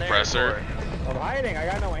waiting fucking down there oppressor. I'm hiding, I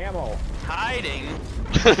got no ammo. for? Hiding.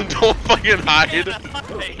 Don't fucking hide. You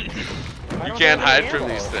You can't hide from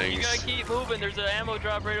ammo. these gotta things. keep moving. There's an ammo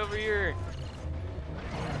drop right over here.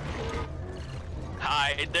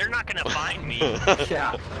 Hide. They're not gonna find me.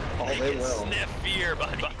 Yeah, oh They they can will. sniff fear,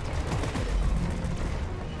 buddy.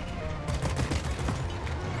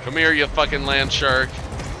 Come here, you fucking land shark.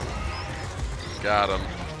 Got him.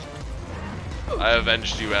 I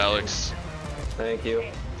avenged you, Alex. Thank you.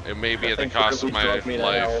 It may be I at the think cost of really my drug me to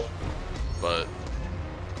life, hell. but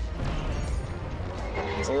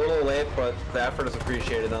It's a little late, but the effort is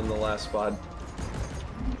appreciated nonetheless, bud.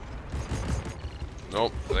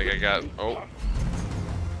 nope. I think I got. Oh,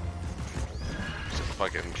 there's a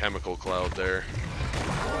fucking chemical cloud there.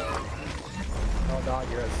 Oh dog,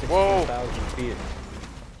 you're at Whoa. 16,000 feet.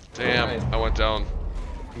 Damn, Alright. I went down.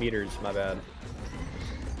 Meters, my bad.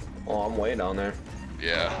 Oh, I'm way down there.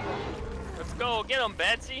 Yeah. Let's go. Get him,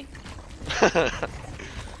 Betsy.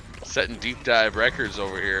 Setting deep dive records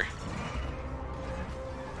over here.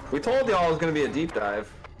 We told y'all it was gonna be a deep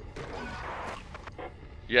dive.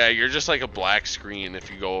 Yeah, you're just like a black screen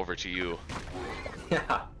if you go over to you.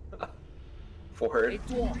 Yeah. Forward. A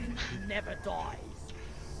dwarf never dies.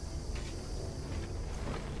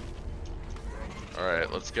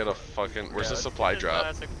 Alright, let's get a fucking. Where's the let's supply get this drop?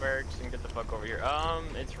 Classic barracks and get the fuck over here.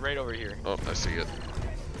 It's right over here. Oh, I see it.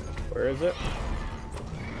 Where is it?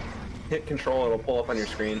 Hit control, it'll pull up on your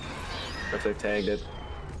screen if they've tagged it.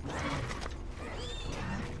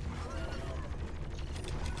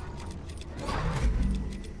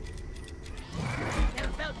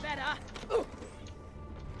 Never felt better.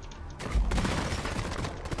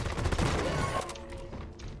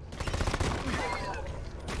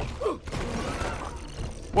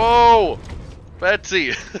 Whoa!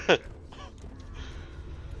 Betsy!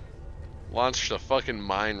 Launched a fucking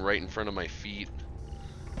mine right in front of my feet.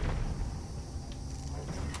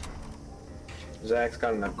 Zach's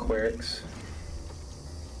got an Aquarix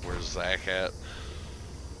Where's Zach at?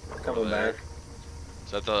 coming there. back.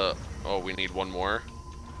 Is that the... Oh, we need one more?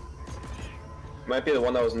 Might be the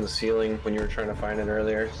one that was in the ceiling when you were trying to find it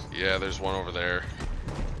earlier. Yeah, there's one over there.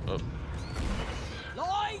 Oh,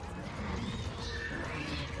 Light!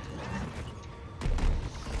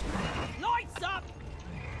 Lights up!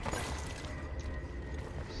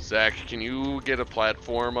 Zach, can you get a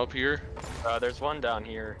platform up here? There's one down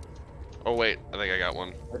here. Oh wait, I think I got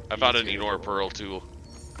one. I found an Enor Pearl too.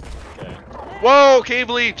 Okay. Whoa,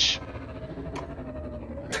 K-Bleach!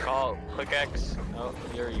 Call. Click X. Oh,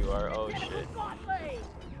 here you are. Oh shit.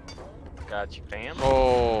 Got you, fam.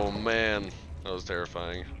 Oh man, that was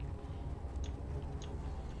terrifying.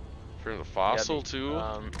 For the fossil Yeah, too?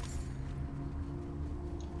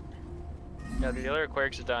 Yeah, the other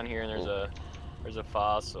Aquarix is down here, and there's a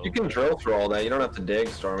fossil. You can drill through all that. You don't have to dig,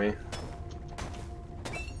 Stormy.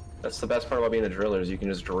 That's the best part about being a driller is you can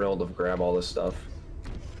just drill to grab all this stuff.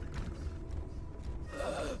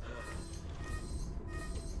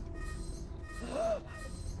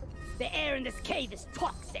 The air in this cave is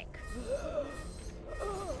toxic.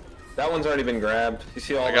 That one's already been grabbed. You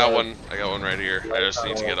see all I got the- one. I got one right here. I just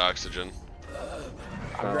need to get oxygen. I'm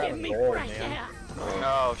Oh. Give grabbing me gold, fresh man. air.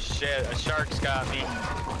 Oh shit! A shark's got me.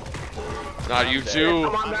 Not you I'm dead. too.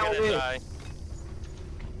 Come on, I'm down gonna with me. die.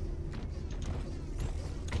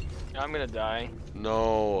 I'm gonna die.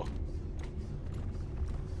 No.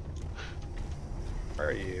 Where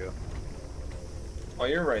are you? Oh,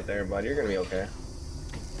 you're right there, bud. You're gonna be okay.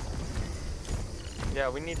 Yeah,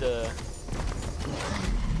 we need to.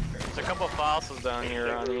 There's a couple fossils down here,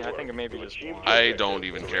 Ronnie. I think it may be just one. I don't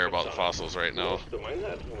even care about the fossils right now. Mastermind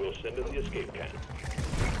that, and we'll send in the escape can.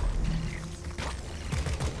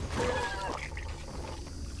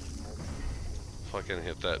 Fucking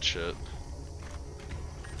hit that shit.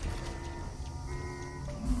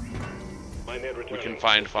 Minehead We returning. can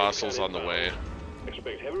find Escape fossils can on the inbound. way.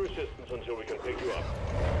 Expect heavy resistance until we can pick you up.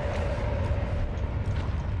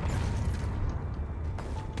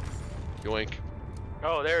 Yoink.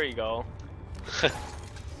 Oh, there you go.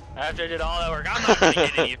 After I did all that work, I'm not gonna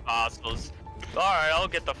get any fossils. Alright, I'll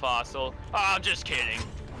get the fossil. Oh, I'm just kidding.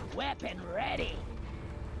 Weapon ready.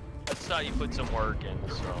 I just thought you put some work in,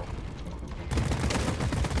 so.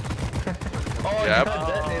 Oh, Yep. you got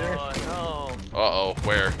a detonator. Oh, no. Uh-oh,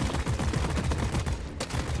 where?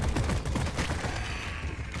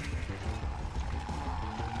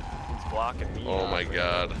 It's blocking me. Oh off my right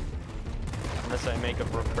god. now. Unless I make a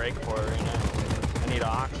break for it right now. I need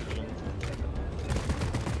oxygen.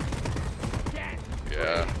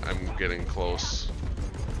 Yeah, I'm getting close.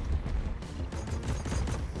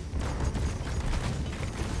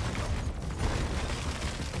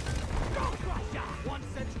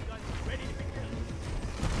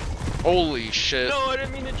 Holy shit. No, I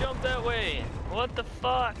didn't mean to jump that way. What the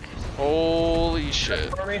fuck? Holy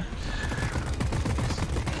shit. For me.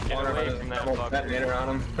 Get Wonder if I away just from that double fucker. detonator on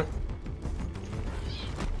him.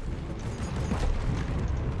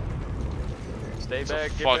 Stay It's a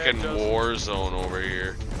back, get fucking back, Justin. war zone over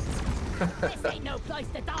here. This ain't no place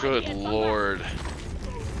to die. Good here, fella. lord.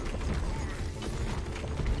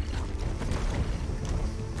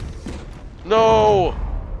 No!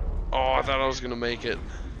 Oh, I thought I was gonna make it.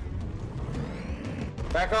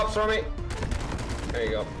 Back up, Stormy. There you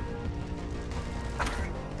go.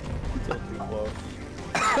 Too close.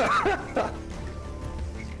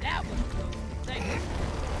 That was close. Thank you.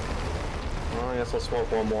 Well, I guess I'll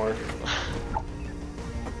smoke one more.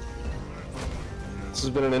 This has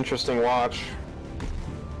been an interesting watch.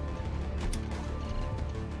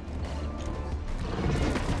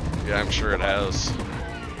 Yeah, I'm sure it has.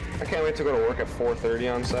 I can't wait to go to work at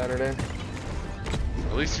 4:30 on Saturday.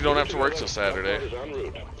 At least you don't have to work till Saturday. Is en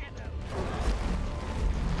route.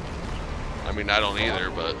 I mean, I don't either,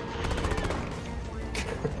 but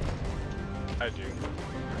I do.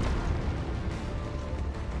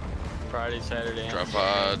 Friday, Saturday. and drop Sunday.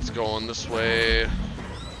 pods going this way.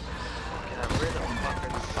 Get rid of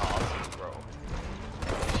fucking fossils, bro.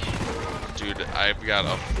 Dude, I've got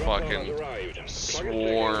a Drop pods fucking arrived.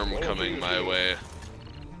 swarm coming my way.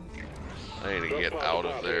 I need to Drop get pods out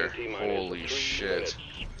of arriving there. in T-minus Holy 3 shit. minutes.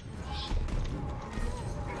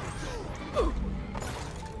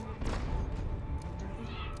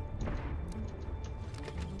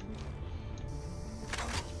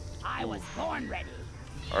 I was born ready.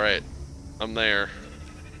 Alright, I'm there.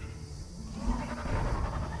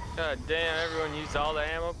 God damn, everyone used all the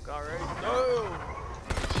ammo already. No!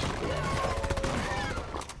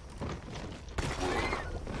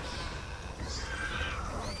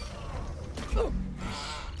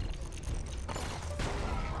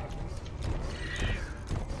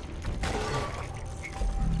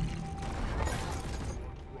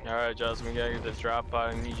 Alright, Justin, we gotta get this drop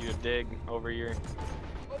pod. I need you to dig over here.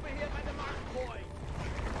 Over here by the mark point.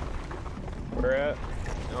 Where at?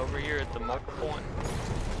 Over here at the muck point.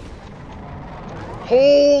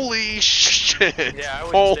 Holy shit! Yeah, I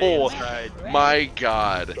would stay Oh inside. my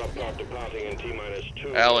god. Drop pod departing in T-minus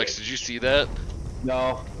 2 Alex, minutes. did you see that?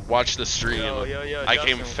 No. Watch the stream. Yo, I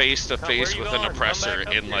came Justin, face to come- where face you with going? an Come oppressor back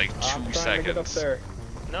up in here. like I'm 2 trying to get up seconds. there.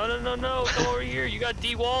 No, come over here. You got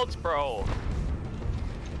D-Waltz, bro.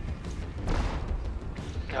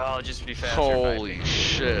 Oh, just be faster. Holy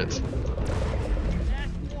shit. Let's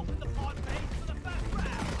walk the pod base for the first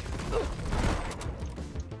round.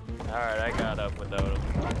 Alright, I got up without him.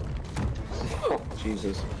 Oh,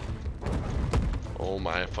 Jesus. Oh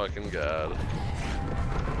my fucking god.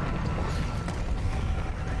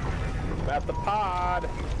 At the pod.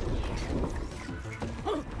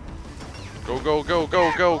 Go, go, go,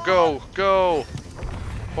 go, go, go, go!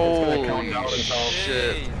 gonna count Holy down until-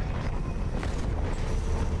 shit. Hey.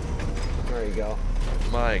 There you go.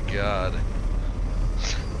 My god.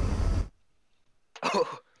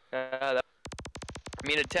 I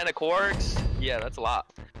mean, a 10 of quarks? Yeah, that's a lot.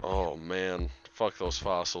 Oh man. Fuck those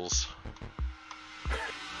fossils.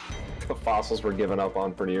 The fossils were given up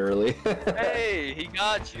on pretty early. Hey, he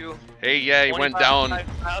got you. Hey, yeah, he went down.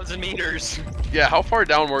 25,000 meters. Yeah, how far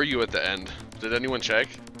down were you at the end? Did anyone check?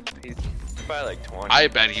 He's probably like 20. I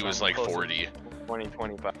bet he was like Close to 40. 20,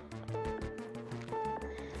 25.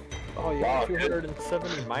 Oh, you Wow, got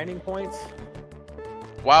 270 mining points?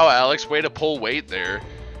 Wow, Alex, way to pull weight there.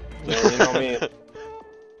 Yeah, you know me.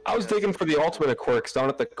 I was digging for the ultimate of quirks down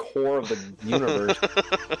at the core of the universe.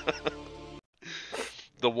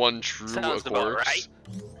 The one true Sounds of about course.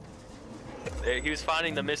 right. He was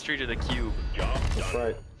finding the mystery to the cube. Job That's done.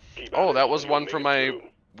 right. Keep Oh, at that it was till one you for make my it through.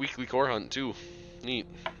 weekly core hunt too. Neat.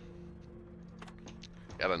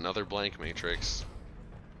 Got another blank matrix.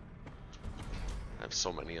 I have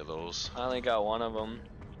so many of those. I only got one of them.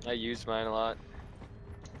 I used mine a lot.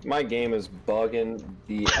 My game is bugging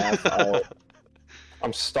the F out.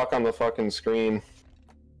 I'm stuck on the fucking screen.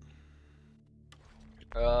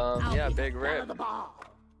 Yeah, big rip.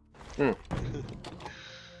 Well,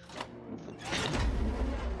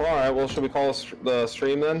 alright, well, should we call the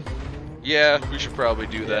stream then? Yeah, we should probably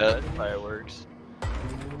do Yeah, that. that's how it works.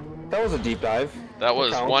 That was a deep dive. That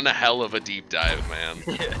was Count. one hell of a deep dive, man.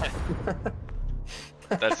 Yeah.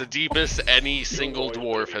 That's the deepest any single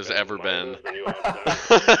dwarf has ever been.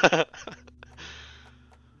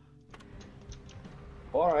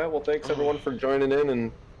 Alright, well, thanks everyone for joining in,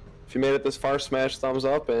 and if you made it this far, smash thumbs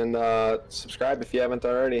up and subscribe if you haven't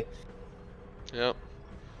already. Yep.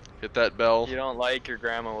 Hit that bell. If you don't like, your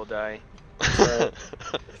grandma will die.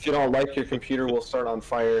 If you don't like, your computer will start on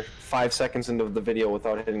fire 5 seconds into the video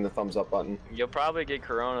without hitting the thumbs up button. You'll probably get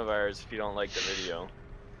coronavirus if you don't like the video.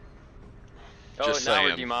 Oh, Just now we're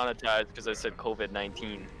saying. demonetized because I said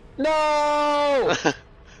COVID-19. No!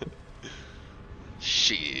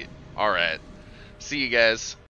 Shit. Alright. See you guys.